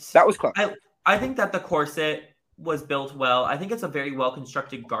liked that was clever. I think that the corset was built well. I think it's a very well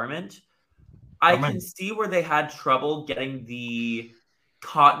constructed garment. I can see where they had trouble getting the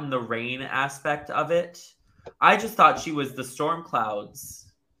caught in the rain aspect of it. I just thought she was the storm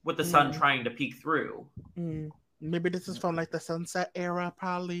clouds with the sun trying to peek through. Maybe this is from like the sunset era,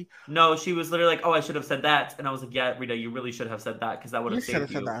 probably. No, she was literally like, "Oh, I should have said that," and I was like, "Yeah, Rita, you really should have said that because that would have saved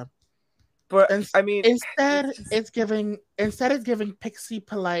you." That. But I mean, instead it's giving Pixie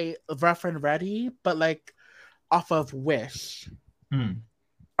Polite rough and ready, but like off of Wish.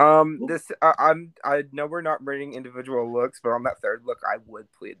 I know we're not rating individual looks, but on that third look, I would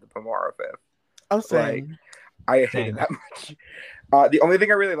plead the Pomara fifth. Oh, same. I hate it that much. The only thing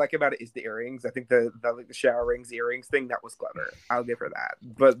I really like about it is the earrings. I think the like the shower rings, earrings thing that was clever. I'll give her that.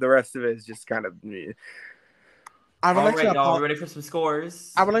 But the rest of it is just kind of. All right, y'all, ready for some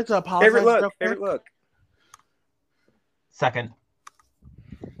scores? I would like to apologize. Favorite look. Second.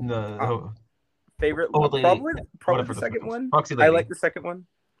 Favorite look. Probably the second one. I like the second one.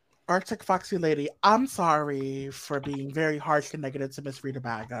 Arctic Foxy Lady, I'm sorry for being very harsh and negative to Miss Rita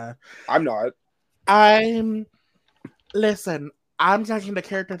Baga. I'm not. Listen, I'm judging the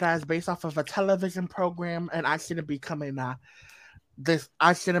character that is based off of a television program, and I shouldn't be coming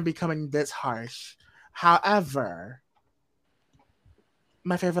this harsh. However,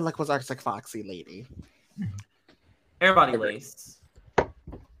 my favorite look was Arctic Foxy Lady. Airbody lace.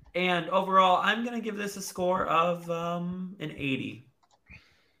 And overall, I'm gonna give this a score of an 80.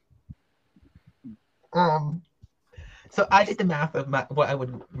 So I did the math of what I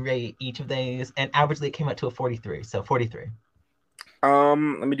would rate each of these, and averagely it came out to a 43. So 43. Let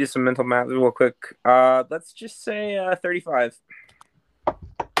me do some mental math real quick. Let's just say 35.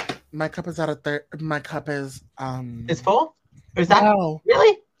 My cup is my cup is It's full? Or is that no,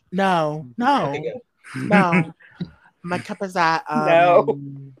 really? no. Okay, No. My cup is at No.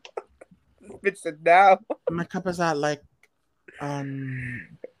 Bitch said no. my cup is at like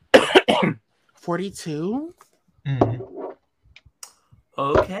 42.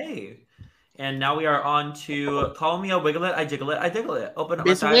 Okay. And now we are on to Call Me a Wiggle It, I Jiggle It, I Diggle It. Open up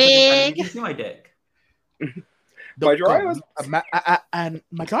my Miss thighs like a Wig. you can see my dick. My dry ass- and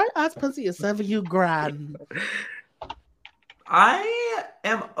my dry ass pussy is 7 you grand. I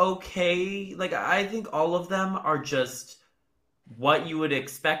am okay. Like, I think all of them are just what you would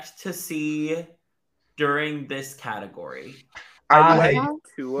expect to see during this category. I like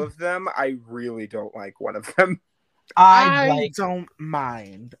 2 of them. I really don't like one of them. I don't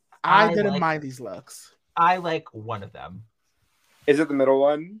mind. I didn't mind these looks. I like one of them. Is it the middle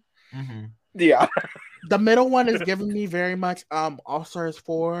one? Mm-hmm. Yeah. The middle one is giving me very much All Stars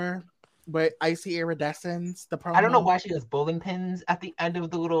 4, but Icy Iridescence. The promo. I don't know why she has bowling pins at the end of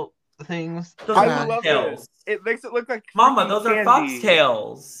the little things. Those I are love foxtails. it. It makes it look like Mama, freaking those are candy.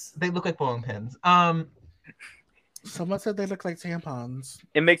 foxtails. They look like bowling pins. Someone said they look like tampons.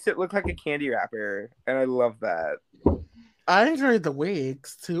 It makes it look like a candy wrapper, and I love that. I enjoyed the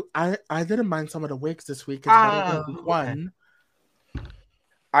wigs too. I didn't mind some of the wigs this week. It's better than one.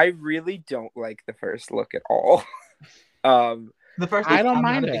 I really don't like the first look at all. The first look, I don't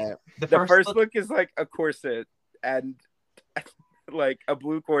mind it. The first look is like a corset and like a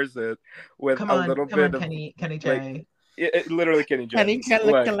blue corset with a little bit of Kenny J. Like, it literally Kenny Jim. Kenny Jen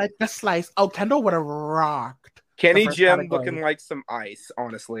looking like the slice. Oh, Kendall would have rocked. Kenny Jim looking like some ice,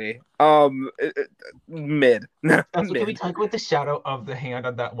 honestly. Mid. Can Mid. we talk about the shadow of the hand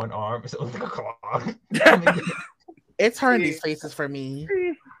on that one arm? So it looks like a claw. It's her in these faces for me.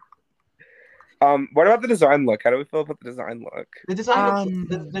 What about the design look? How do we feel about the design look? The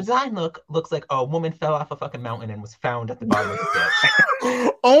design look looks like a woman fell off a fucking mountain and was found at the bottom of the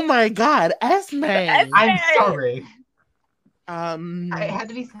ditch. Oh my god, Esme! I'm sorry. I had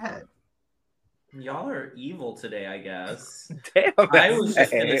to be sad. Y'all are evil today, I guess. Damn, I was just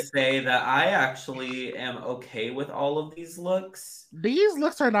going to say that I actually am okay with all of these looks. These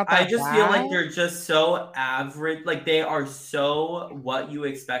looks are not that I just bad. feel like they're just so average. Like, they are so what you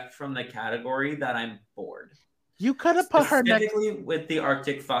expect from the category that I'm bored. You could have put her next... Specifically with the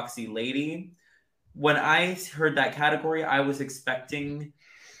Arctic Foxy lady. When I heard that category, I was expecting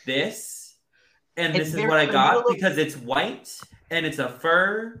this. And this is what I got because it's white and it's a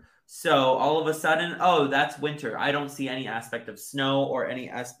fur. So all of a sudden, oh, that's winter. I don't see any aspect of snow or any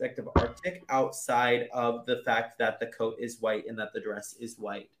aspect of Arctic outside of the fact that the coat is white and that the dress is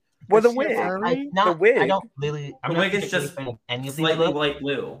white. Well, the wig. The wig. I don't really. The wig is just slightly light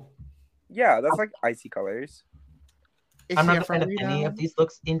blue. Yeah, that's like icy colors. I'm not a fan of any of these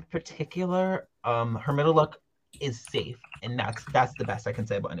looks in particular. Her middle look is safe, and that's the best I can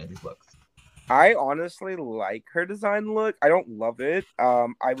say about any of these looks. I honestly like her design look. I don't love it.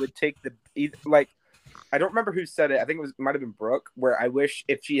 I would take I don't remember who said it. I think it might have been Brooke, where I wish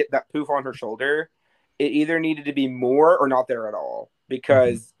if she hit that poof on her shoulder, it either needed to be more or not there at all,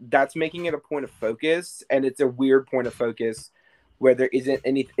 because that's making it a point of focus, and it's a weird point of focus where there isn't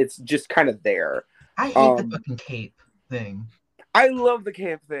any. It's just kind of there. I hate the fucking cape thing. I love the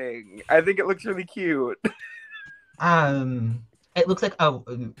cape thing. I think it looks really cute. It looks like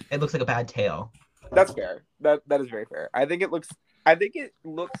a bad tail. That's fair. That is very fair. I think it looks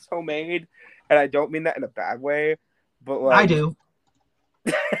homemade, and I don't mean that in a bad way, but like I do.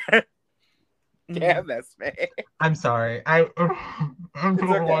 Damn, that's me. I'm sorry. I'm okay.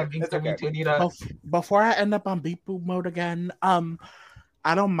 Before I end up on beep boop mode again, I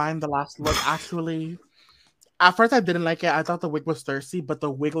don't mind the last look actually. At first I didn't like it. I thought the wig was thirsty, but the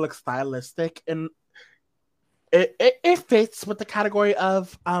wig looks stylistic and it fits with the category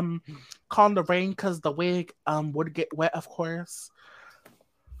of calling the rain because the wig would get wet, of course.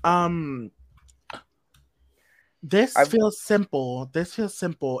 This feels simple.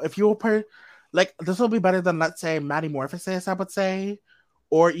 If you were this will be better than, let's say, Maddie Morphosis, I would say,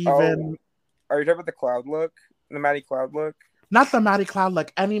 or even. Are you talking about the cloud look, the Maddie Cloud look? Not the Maddie Cloud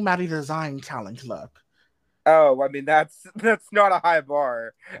look, any Maddie Design Challenge look. Oh, I mean that's not a high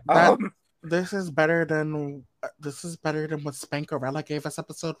bar. This is better than what Spankerella gave us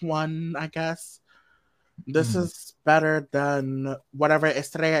episode 1, I guess. This is better than whatever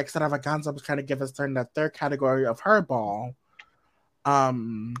Estrella Extravaganza was trying to give us during the third category of her ball.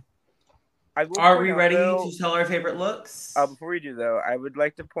 I will Are point we out, ready though, to tell our favorite looks? before we do, though, I would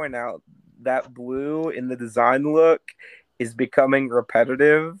like to point out that blue in the design look is becoming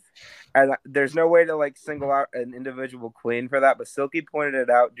repetitive. And there's no way to like single out an individual queen for that, but Silky pointed it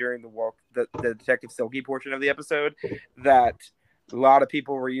out during the Detective Silky portion of the episode that a lot of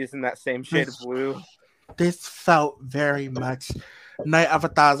people were using that same shade of blue. This felt very much Night of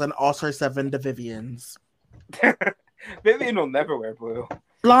 1,000, All Star 7, the Vivians. Vivian will never wear blue.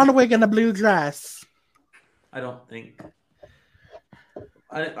 Blonde wig and a blue dress. I don't think.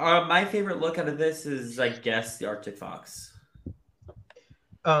 My favorite look out of this is, I guess, the Arctic Fox.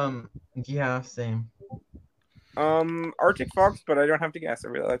 Yeah, same. Arctic Fox, but I don't have to guess. I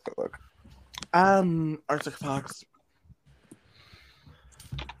really like that look. Arctic Fox.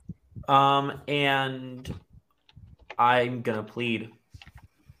 And I'm gonna plead.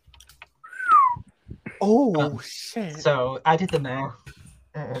 Oh shit! So I did the math.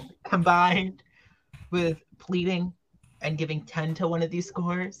 Combined with pleading and giving 10 to one of these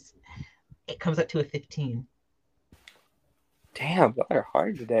scores, it comes up to a 15. Damn, they're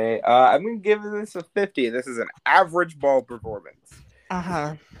hard today. I'm gonna give this a 50. This is an average ball performance.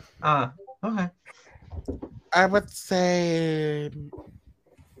 Okay. I would say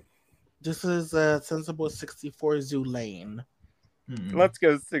this is a sensible 64 Zoo Lane. Let's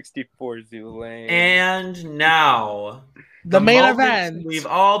go 64 Zoo Lane. And now the main moment event we've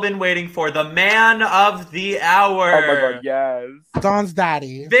all been waiting for, the man of the hour. Oh my god, yes. Dawn's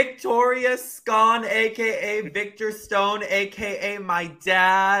daddy. Victoria Scone, aka Victor Stone, aka my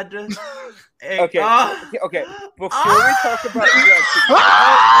dad. Okay. Before we talk about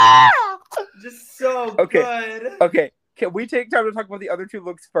just so good. Okay. Can we take time to talk about the other two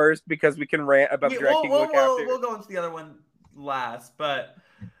looks first because we can rant about the Drag King look after? We'll go into the other one last, but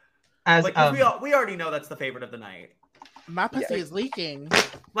As we already know that's the favorite of the night. My pussy is leaking.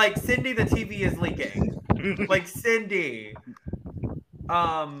 Like Cindy, the TV is leaking. Like Cindy.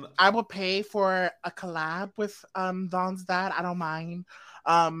 I will pay for a collab with Dawn's dad. I don't mind.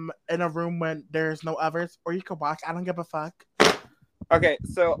 In a room when there's no others, or you can watch. I don't give a fuck. Okay,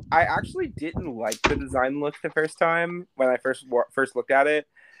 so I actually didn't like the design look the first time when I first looked at it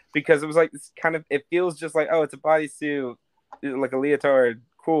because it was like this kind of. It feels just like, oh, it's a bodysuit, like a leotard,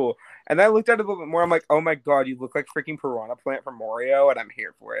 cool. And then I looked at it a little bit more. I'm like, oh my god, you look like freaking Piranha Plant from Mario, and I'm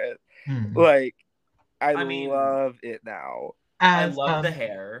here for it. Like, I love it now. I love the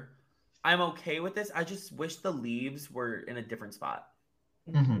hair. I'm okay with this. I just wish the leaves were in a different spot.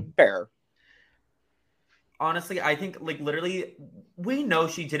 Fair. Honestly, I think like literally we know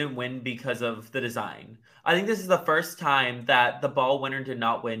she didn't win because of the design. I think this is the first time that the ball winner did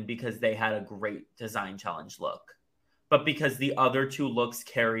not win because they had a great design challenge look, but because the other two looks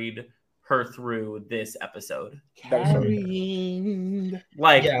carried her through this episode. Carrying.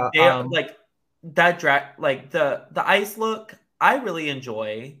 Like like that drag, like the ice look, I really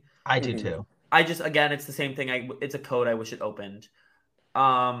enjoy. I do too. I just, again, it's the same thing. It's a code. I wish it opened.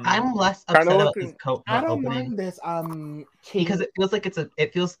 I'm less upset about this coat not I don't opening mind this because it feels like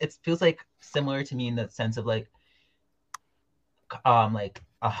it feels like similar to me in the sense of like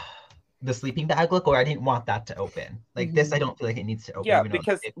the sleeping bag look, or I didn't want that to open. Like this, I don't feel like it needs to open. Yeah,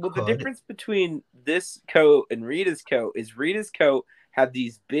 because the difference between this coat and Rita's coat is Rita's coat had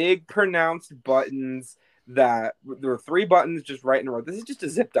these big pronounced buttons that there were 3 buttons just right in a row. This is just a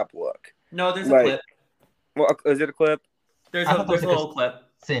zipped up look. No, there's a clip. Well, is it a clip? There's a little clip.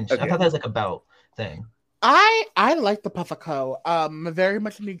 Cinch. Okay. I thought that was like a belt thing. I like the puffer coat. Very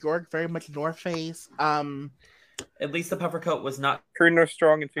much New York, very much North Face. At least the puffer coat was not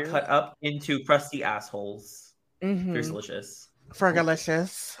strong and fierce. cut up into crusty assholes. Fierce delicious.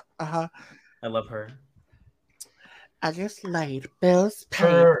 Fergalicious. I love her. I just laid bills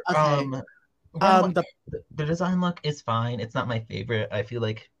paid. The design look is fine. It's not my favorite. I feel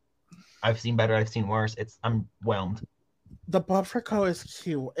like I've seen better. I've seen worse. I'm whelmed. The puffer coat is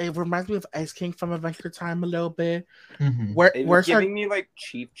cute. It reminds me of Ice King from Adventure Time a little bit. It's giving me like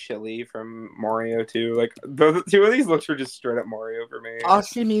Chief Chili from Mario 2. Like the 2 of these looks are just straight up Mario for me. All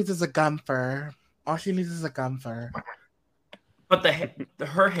she needs is a gumper. But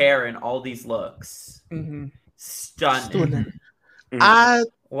her hair in all these looks, stunning.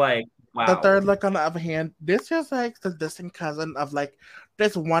 Like, wow. The third look, on the other hand, this is like the distant cousin of like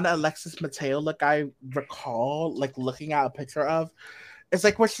this one Alexis Mateo look I recall, like looking at a picture of. It's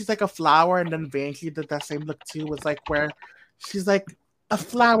like where she's like a flower, and then Vanjie did that same look too. It's like where she's like a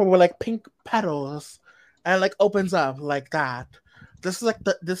flower with like pink petals, and like opens up like that. This is like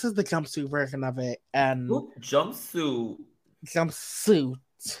the jumpsuit version of it, and jumpsuit.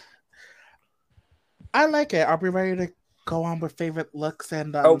 I like it. Are we ready to go on with favorite looks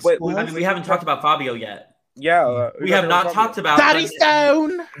and Oh, wait, schools? I mean, we haven't talked about Fabio yet. Yeah, We have not talked about Daddy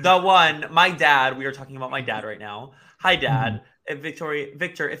Stone. the one, my dad. We are talking about my dad right now. Hi, Dad. Mhm. And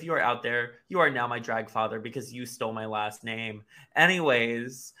Victor, if you are out there, you are now my drag father because you stole my last name.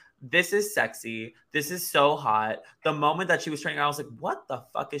 Anyways, this is sexy. This is so hot. The moment that she was turning around, I was like, what the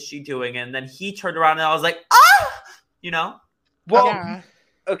fuck is she doing? And then he turned around and I was like, ah! You know? Well, Yeah.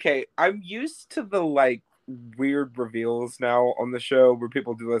 okay, I'm used to the like weird reveals now on the show where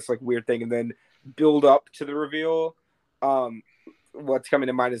people do this like weird thing and then build up to the reveal. What's coming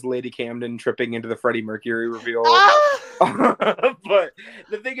to mind is Lady Camden tripping into the Freddie Mercury reveal. But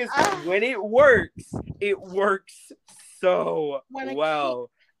the thing is, when it works so well.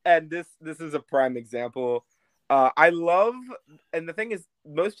 And this is a prime example. I love, and the thing is,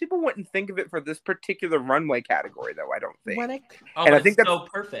 most people wouldn't think of it for this particular runway category, though. I don't think. And I think that's so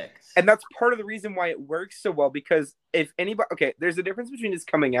perfect. And that's part of the reason why it works so well. Because if anybody, okay, there's a difference between just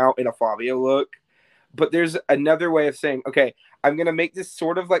coming out in a Fabio look, but there's another way of saying, okay, I'm gonna make this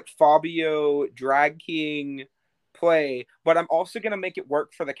sort of like Fabio drag king play, but I'm also gonna make it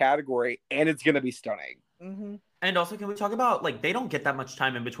work for the category, and it's gonna be stunning. Mm-hmm. And also, can we talk about, like, they don't get that much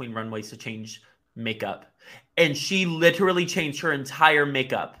time in between runways to change makeup. And she literally changed her entire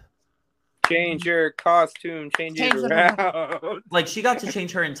makeup. Change your costume, change it around. Like, she got to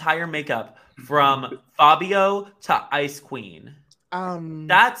change her entire makeup from Fabio to Ice Queen.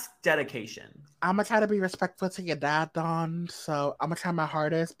 That's dedication. I'm gonna try to be respectful to your dad, Dawn. So I'm gonna try my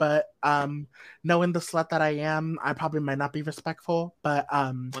hardest, but knowing the slut that I am, I probably might not be respectful. But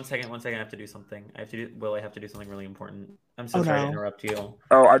One second, I have to do something. I have to do something really important. I'm so sorry to interrupt you.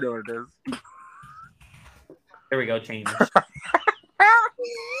 Oh, I know what it is. There we go, change.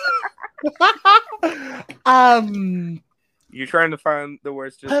 You're trying to find the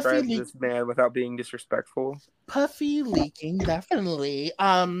words to describe this man without being disrespectful. Puffy leaking, definitely.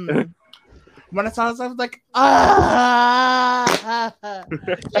 When I saw this, I was like,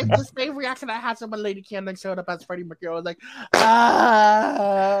 like the same reaction I had to when Lady Camden showed up as Freddie Mercury. I was like,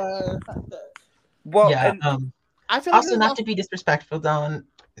 Well, yeah. I feel also, not to be disrespectful, Dawn.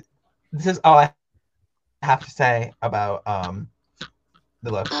 This is all I have to say about the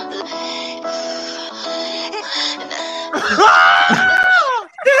look.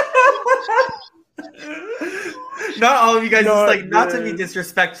 Not all of you guys, it's like, not to be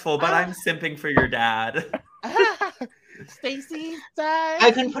disrespectful, but I'm simping for your dad. Stacey's dad.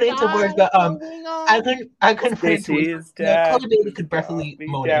 I couldn't put it into words, but I couldn't put it into words. Cody Bailey could breathfully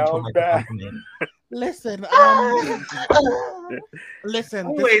moan into a microphone. Listen,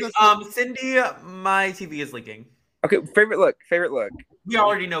 listen. Wait, Cindy, my TV is leaking. Okay, favorite look. We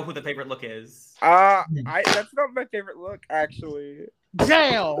already know who the favorite look is. That's not my favorite look, actually.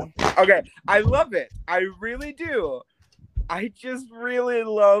 Jail. Okay, I love it. I really do. I just really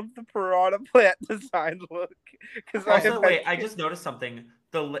love the piranha plant design look. Also, wait, I just noticed something.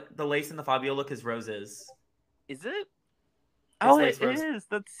 The lace in the Fabio look is roses. Is it? Oh, it is.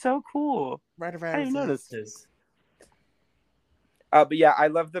 That's so cool. Right I didn't notice this. But yeah, I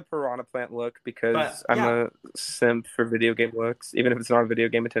love the piranha plant look because I'm a simp for video game looks, even if it's not a video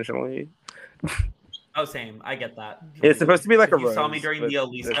game intentionally. Oh, same. I get that. It's supposed to be like if you saw me during the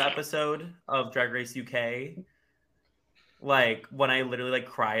Elisa episode of Drag Race UK, like when I literally like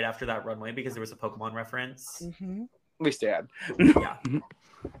cried after that runway because there was a Pokemon reference. Mm-hmm. We stand. Yeah.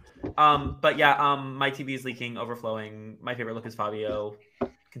 But yeah, my TV is leaking, overflowing. My favorite look is Fabio.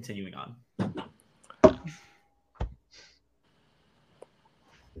 Continuing on.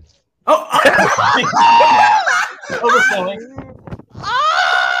 Oh! Overflowing.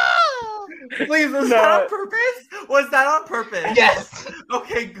 Please, was that on purpose? Was that on purpose? Yes.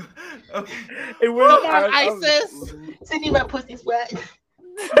 Okay, good. Okay. It was ISIS. Cindy, my pussy's wet.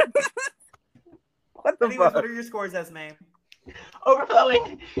 What the Anyways, fuck? what are your scores, Esme?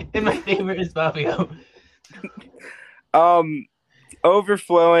 Overflowing. And my favorite is Fabio.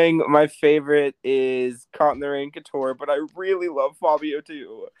 Overflowing, my favorite is Caught in the Rain Couture, but I really love Fabio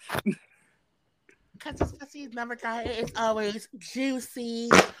too. Because his pussy is never dry. It's always juicy.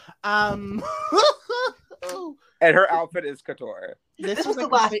 And her outfit is Couture. This was the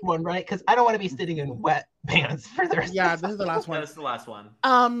last one, right? Because I don't want to be sitting in wet pants for the rest. Yeah, this is the last one. That's the last one.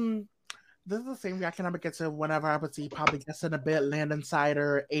 This is the same reaction I would get to whenever I would see probably Guess in a Bit, Land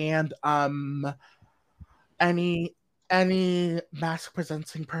Insider, and any mask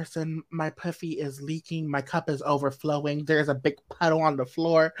presenting person. My puffy is leaking. My cup is overflowing. There's a big puddle on the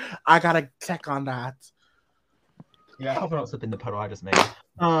floor. I gotta check on that. Yeah, I hope I don't slip in the puddle I just made.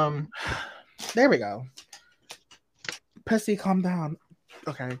 There we go. Pussy, calm down.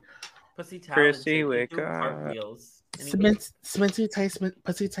 Okay. Pussy Chrissy, wake up. Sminty taste,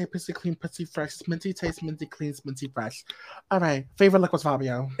 pussy tight, pussy clean, pussy fresh. Sminty taste, minty clean, sminty fresh. All right. Favorite look was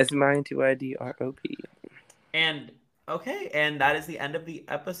Fabio. It's mine, TYDROP. And okay, and that is the end of the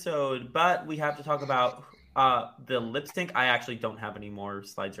episode. But we have to talk about the lip sync. I actually don't have any more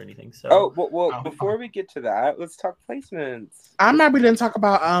slides or anything. So Before we get to that, let's talk placements. I'm mad we didn't talk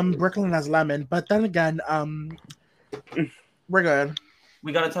about Brooklyn as Lemon, but then again, we're good.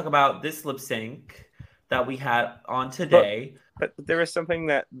 We got to talk about this lip sync that we had on today. But there was something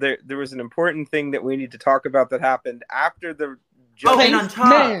that there was an important thing that we need to talk about that happened after the. And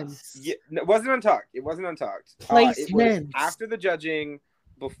Untucked. Yeah, it wasn't Untucked. It wasn't Untucked. It was after the judging,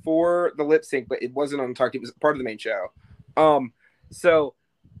 before the lip sync, but it wasn't Untucked. It was part of the main show. So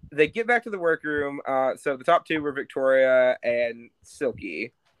they get back to the workroom. So the top two were Victoria and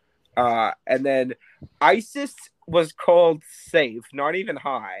Silky. And then Isis was called safe, not even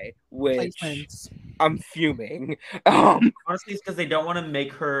high, which I'm fuming. Honestly, it's because they don't want to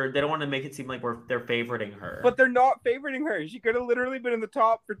make it seem like they're favoriting her. But they're not favoriting her. She could have literally been in the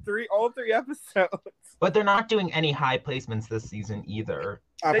top for all three episodes. But they're not doing any high placements this season either.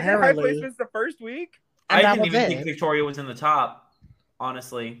 They did high placements the first week. I didn't even think Victoria was in the top,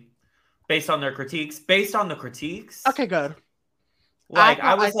 honestly, based on their critiques. Okay, good.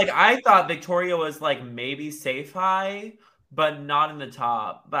 I thought Victoria was like maybe safe high, but not in the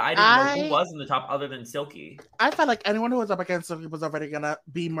top. But I didn't know who was in the top other than Silky. I felt like anyone who was up against Silky was already gonna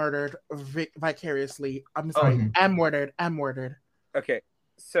be murdered vicariously. I'm sorry, I'm murdered. Okay,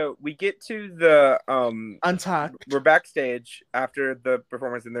 so we get to the Untucked. We're backstage after the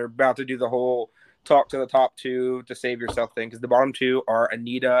performance, and they're about to do the whole talk to the top two to save yourself thing, because the bottom two are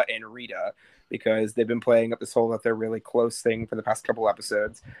Anita and Rita, because they've been playing up this whole that they're really close thing for the past couple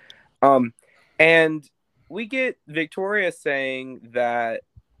episodes. And we get Victoria saying that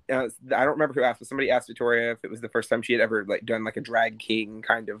I don't remember who asked, but somebody asked Victoria if it was the first time she had ever done a drag king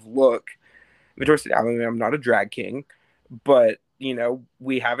kind of look. Victoria said, I mean, I'm not a drag king, but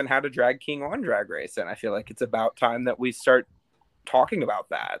we haven't had a drag king on Drag Race, and I feel like it's about time that we start talking about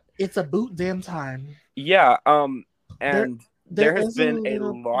that. It's a boot damn time. Yeah. And there has been a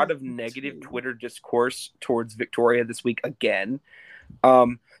lot of negative Twitter discourse towards Victoria this week again.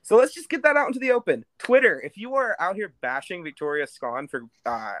 So let's just get that out into the open. Twitter, if you are out here bashing Victoria Scone for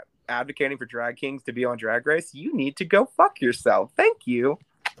advocating for drag kings to be on Drag Race, you need to go fuck yourself. Thank you.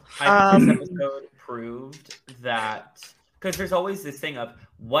 I think this episode proved that, because there's always this thing of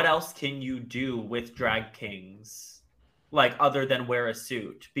what else can you do with drag kings? Other than wear a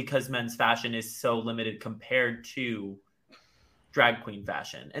suit, because men's fashion is so limited compared to drag queen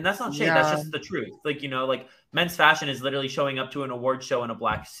fashion. And that's not shade, that's just the truth. Men's fashion is literally showing up to an award show in a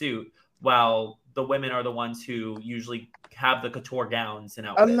black suit, while the women are the ones who usually have the couture gowns and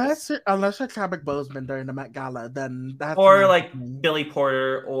outfits. Unless you're Chadwick Boseman during the Met Gala, then that's... Or Billy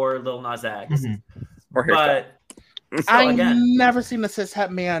Porter or Lil Nas X. Mm-hmm. But I've never seen a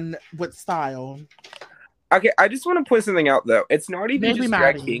cis-het man with style. Okay, I just want to put something out, though. It's not even just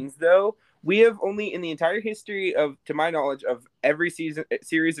drag kings, though. We have only, in the entire history of, to my knowledge, of every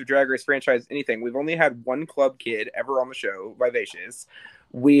series of Drag Race franchise, anything, we've only had one club kid ever on the show, Vivacious.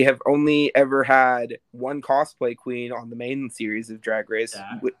 We have only ever had one cosplay queen on the main series of Drag Race,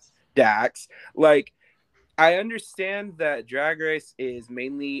 with Dax. I understand that Drag Race is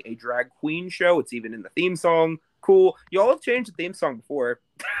mainly a drag queen show. It's even in the theme song. Cool. Y'all have changed the theme song before.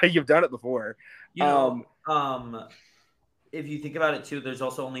 You've done it before. If you think about it too, there's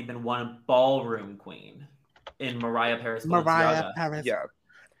also only been one ballroom queen in Mariah Paris. Yeah.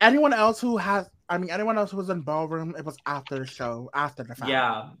 Anyone else who was in ballroom, it was after the show, after the fact.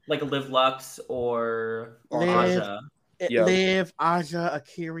 Yeah, like Liv Lux or Aja. Liv, Aja,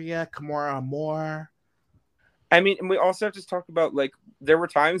 Akira, Kimora Amor. I mean, and we also have to talk about, there were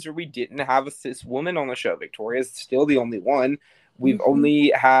times where we didn't have a cis woman on the show. Victoria's still the only one. We've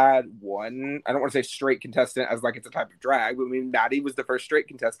only had one, I don't want to say straight contestant as it's a type of drag, but I mean, Maddie was the first straight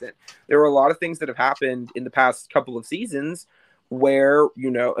contestant. There were a lot of things that have happened in the past couple of seasons where,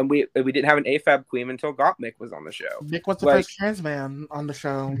 and we didn't have an AFAB queen until Gottmik was on the show. Mick was the first trans man on the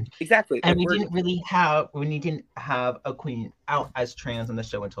show. Exactly. And we didn't have a queen out as trans on the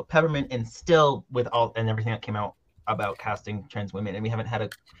show until Peppermint, and still with all and everything that came out about casting trans women, and we didn't have a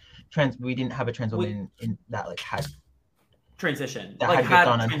trans woman in that had transition, had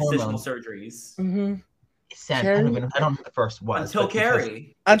transitional surgeries. Mm-hmm. I don't know who the first was. Until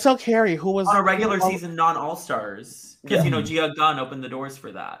Carrie, who was on a regular season non-all-stars, because Gia Gunn opened the doors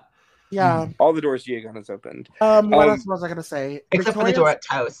for that. Yeah, all the doors Gia Gunn has opened. What else was I gonna say? Except for the door at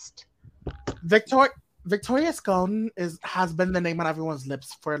Toast. Victoria Scone has been the name on everyone's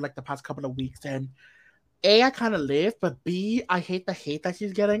lips for the past couple of weeks, and A, I kind of live, but B, I hate the hate that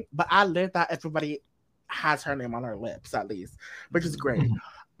she's getting. But I live that everybody has her name on her lips, at least, which is great.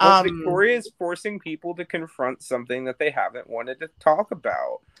 Well, Victoria is forcing people to confront something that they haven't wanted to talk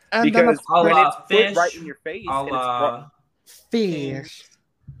about. And because then when it's fish, put right in your face, fish.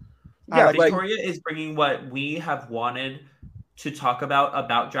 Yeah, Victoria is bringing what we have wanted to talk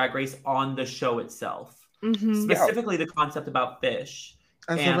about Drag Race on the show itself. Specifically the concept about fish.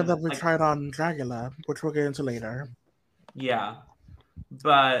 And something that we tried on Dragula, which we'll get into later. Yeah.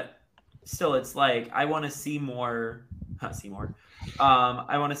 But still, it's like, I want to see more.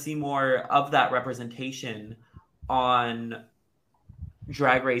 I want to see more of that representation on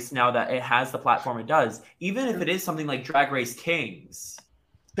Drag Race now that it has the platform it does. Even if it is something like Drag Race Kings.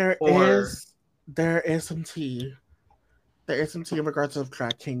 There is some tea. There is some tea in regards of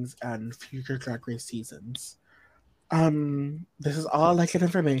Drag Kings and future Drag Race seasons. This is all alleged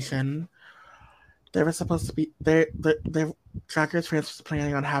information. There was supposed to be the Drag Race France was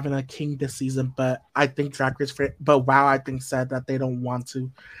planning on having a king this season, but I think WoW I think said that they don't want to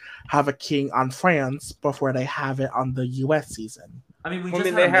have a king on France before they have it on the US season. I mean,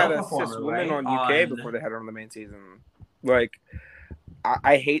 they had a cis woman on UK before they had her on the main season. Like,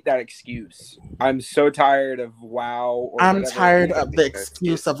 I hate that excuse. I'm so tired of WoW. I'm tired of the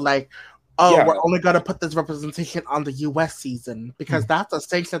excuse of like, we're only going to put this representation on the US season, because that's a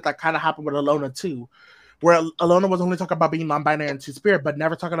same shit that kind of happened with Alona too, where Alona was only talking about being non-binary and two-spirit, but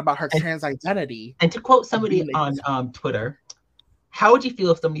never talking about her trans identity. And to quote somebody on Twitter, how would you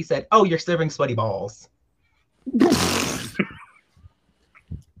feel if somebody said, "Oh, you're serving sweaty balls"?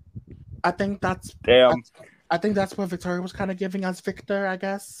 I think that's I think that's what Victoria was kind of giving us, Victor. I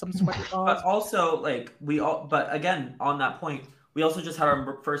guess some sweaty balls. But also, like but again, on that point, we also just had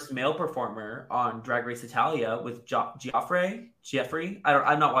our first male performer on Drag Race Italia with Jeffrey.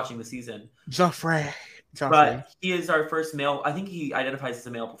 I'm not watching the season. Jeffrey. But he is our first male. I think he identifies as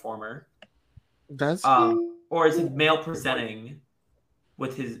a male performer. Does he? Or is it male presenting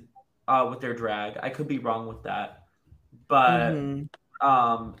with his with their drag? I could be wrong with that, but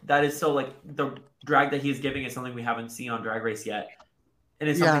that is so like the drag that he is giving is something we haven't seen on Drag Race yet. And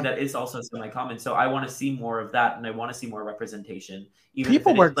it's something that is also semi-common. So I want to see more of that, and I want to see more representation.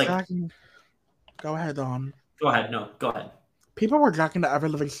 People were dragging. Go ahead, Dawn. Go ahead. No, go ahead. People were dragging the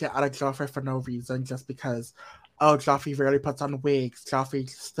ever-living shit out of Joffrey for no reason, just because, Joffrey rarely puts on wigs. Joffrey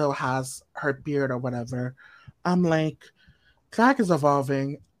still has her beard or whatever. I'm like, drag is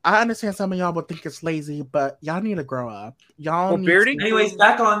evolving. I understand some of y'all would think it's lazy, but y'all need to grow up. Anyways,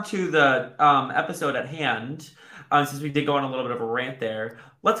 back on to the episode at hand. Since we did go on a little bit of a rant there,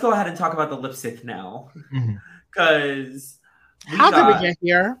 let's go ahead and talk about the lip sync now. Because how did we get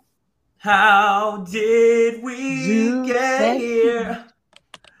here? How did we get here?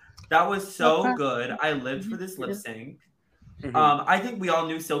 That was so good. I lived for this lip sync. I think we all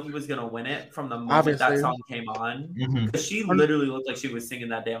knew Silky was gonna win it from the moment that song came on. She literally looked like she was singing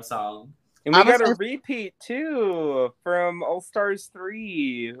that damn song. And we got a repeat too from All Stars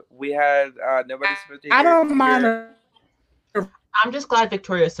 3. We had Nobody's Supposed to. I don't mind. I'm just glad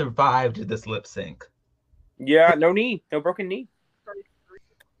Victoria survived this lip sync. Yeah, no broken knee.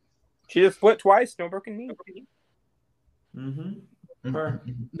 She just split twice, no broken knee.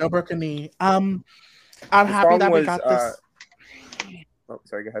 No broken knee. I'm happy that we got this. Oh,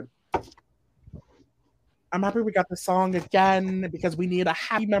 sorry, go ahead. I'm happy we got the song again because we need a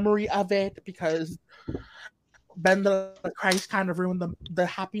happy memory of it, because Ben the Christ kind of ruined the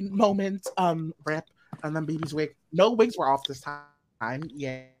happy moment. Rip. And then BB's wig. No wigs were off this time.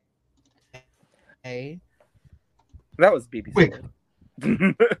 Yeah. That was BB's wig.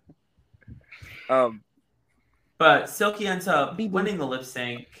 But Silky ends up winning the lip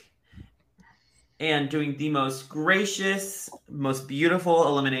sync and doing the most gracious, most beautiful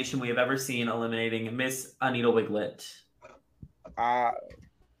elimination we have ever seen, eliminating Miss Anita Wiglet.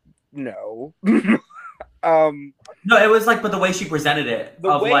 No. No, it was like, but the way she presented it.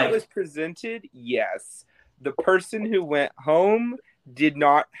 The way it was presented, yes. The person who went home did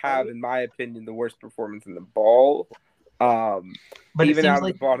not have, in my opinion, the worst performance in the ball. But even out of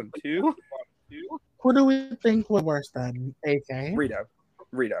the bottom two. Who do we think was worse than AJ?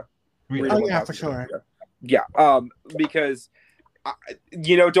 Rita. Oh yeah, for sure. Rita. Yeah, because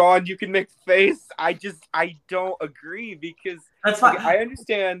Dawn, you can make the face. I don't agree, because that's fine. I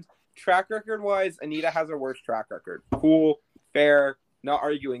understand track record wise, Anita has a worse track record. Cool, fair, not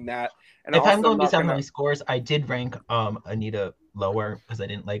arguing that. And if I'm going based on my scores, I did rank Anita lower because I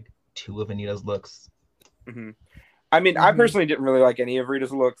didn't like two of Anita's looks. I mean, I personally didn't really like any of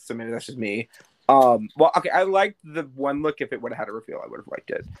Rita's looks, so maybe that's just me. Well, okay, I liked the one look. If it would have had a reveal, I would have liked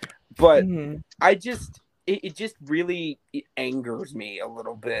it. But it just really angers me a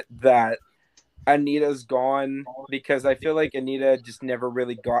little bit that Anita's gone, because I feel like Anita just never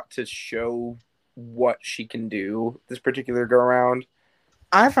really got to show what she can do this particular go around.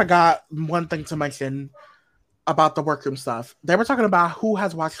 I forgot one thing to mention about the workroom stuff. They were talking about who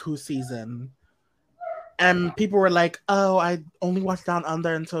has watched whose season. And people were like, oh, I only watched Down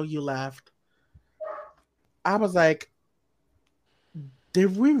Under until you left. I was like,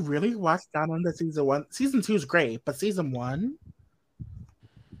 did we really watch Down Under season 1? Season 2 is great, but season 1?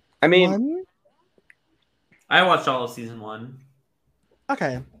 I mean, One? I watched all of season 1.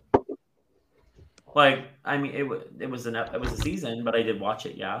 Okay. Like, I mean, it was a season, but I did watch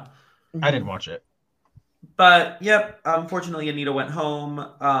it. Yeah, I didn't watch it. but yep. Unfortunately, Anita went home.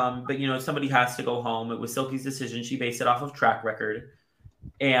 But somebody has to go home. It was Silky's decision. She based it off of track record.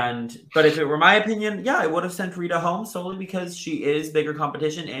 But if it were my opinion, yeah, I would have sent Rita home solely because she is bigger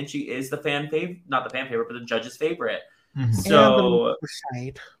competition and she is the not the fan favorite, but the judge's favorite. Mhm. So,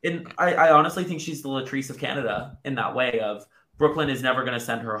 And I honestly think she's the Latrice of Canada in that way. Of Brooklyn is never going to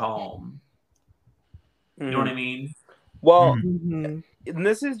send her home. You know what I mean? Well, Mhm. and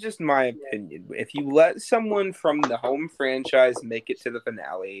this is just my opinion. If you let someone from the home franchise make it to the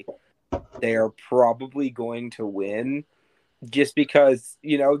finale, they are probably going to win, just because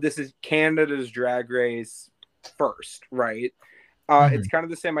this is Canada's drag race first, right? It's kind of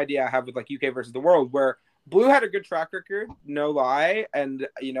the same idea I have with like UK versus the world, where Blue had a good track record, no lie, and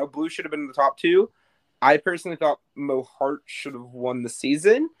Blue should have been in the top 2. I personally thought Mo Hart should have won the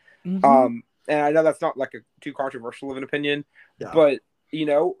season. Mhm. And I know that's not like a too controversial of an opinion, Yeah. but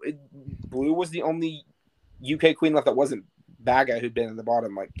Blue was the only UK queen left that wasn't Baga, who'd been in the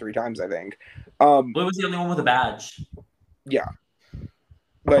bottom like 3 times, I think. Blue was the only one with a badge. Yeah,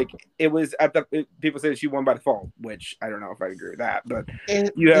 like it was people say she won by default, which I don't know if I agree with that, but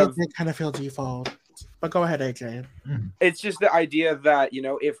It kind of feel default. But go ahead, AJ. It's just the idea that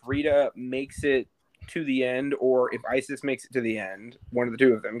if Rita makes it to the end, or if Isis makes it to the end, one of the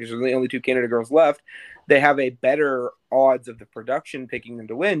two of them, because there's the only 2 Canada girls left, they have a better odds of the production picking them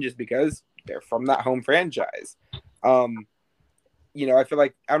to win, just because they're from that home franchise. I feel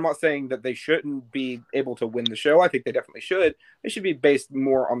like, I'm not saying that they shouldn't be able to win the show. I think they definitely should. They should be based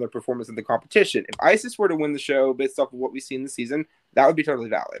more on their performance in the competition. If Isis were to win the show based off of what we see in the season, that would be totally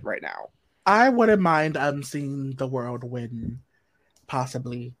valid right now. I wouldn't mind seeing the world win,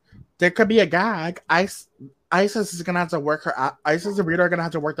 possibly. There could be a gag. Isis is gonna have to work Isis and Rita are gonna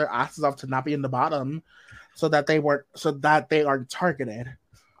have to work their asses off to not be in the bottom, so that they aren't targeted.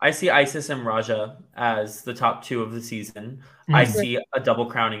 I see Isis and Raja as the top 2 of the season. I see a double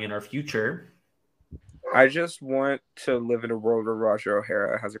crowning in our future. I just want to live in a world where Raja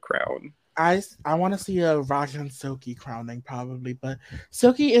O'Hara has a crown. I want to see a Raja and Silky crowning, probably, but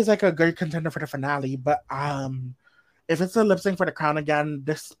Silky is like a good contender for the finale. But if it's a lip sync for the crown again,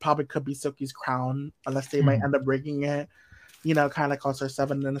 this probably could be Silky's crown, unless they might end up breaking it. Kind of like All-Star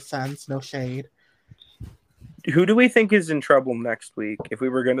 7 in a sense. No shade. Who do we think is in trouble next week? If we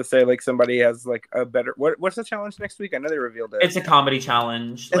were going to say like somebody has like a better, what's the challenge next week? I know they revealed it. It's a comedy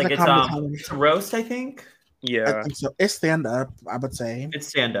challenge. It's a roast, I think. Yeah, I think so. It's stand up, I would say. It's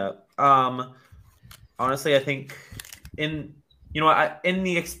stand up. Honestly, I think in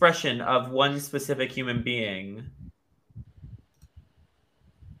the expression of one specific human being,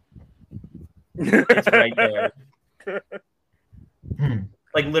 it's right there.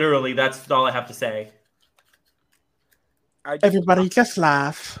 Like literally, that's all I have to say. Everybody just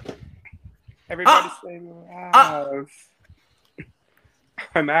laugh. Everybody say laugh.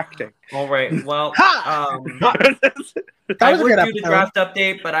 I'm acting. All right. Well, That I was a would good do the episode. draft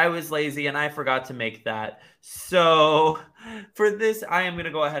update, but I was lazy and I forgot to make that. So for this, I am going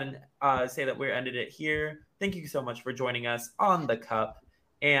to go ahead and say that we're ended it here. Thank you so much for joining us on The Cup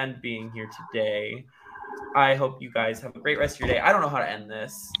and being here today. I hope you guys have a great rest of your day. I don't know how to end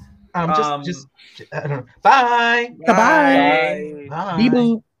this. I don't know. Bye. Goodbye. Bye.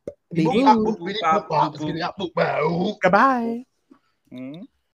 Bee-boo. Bye. Goodbye. Mm-hmm.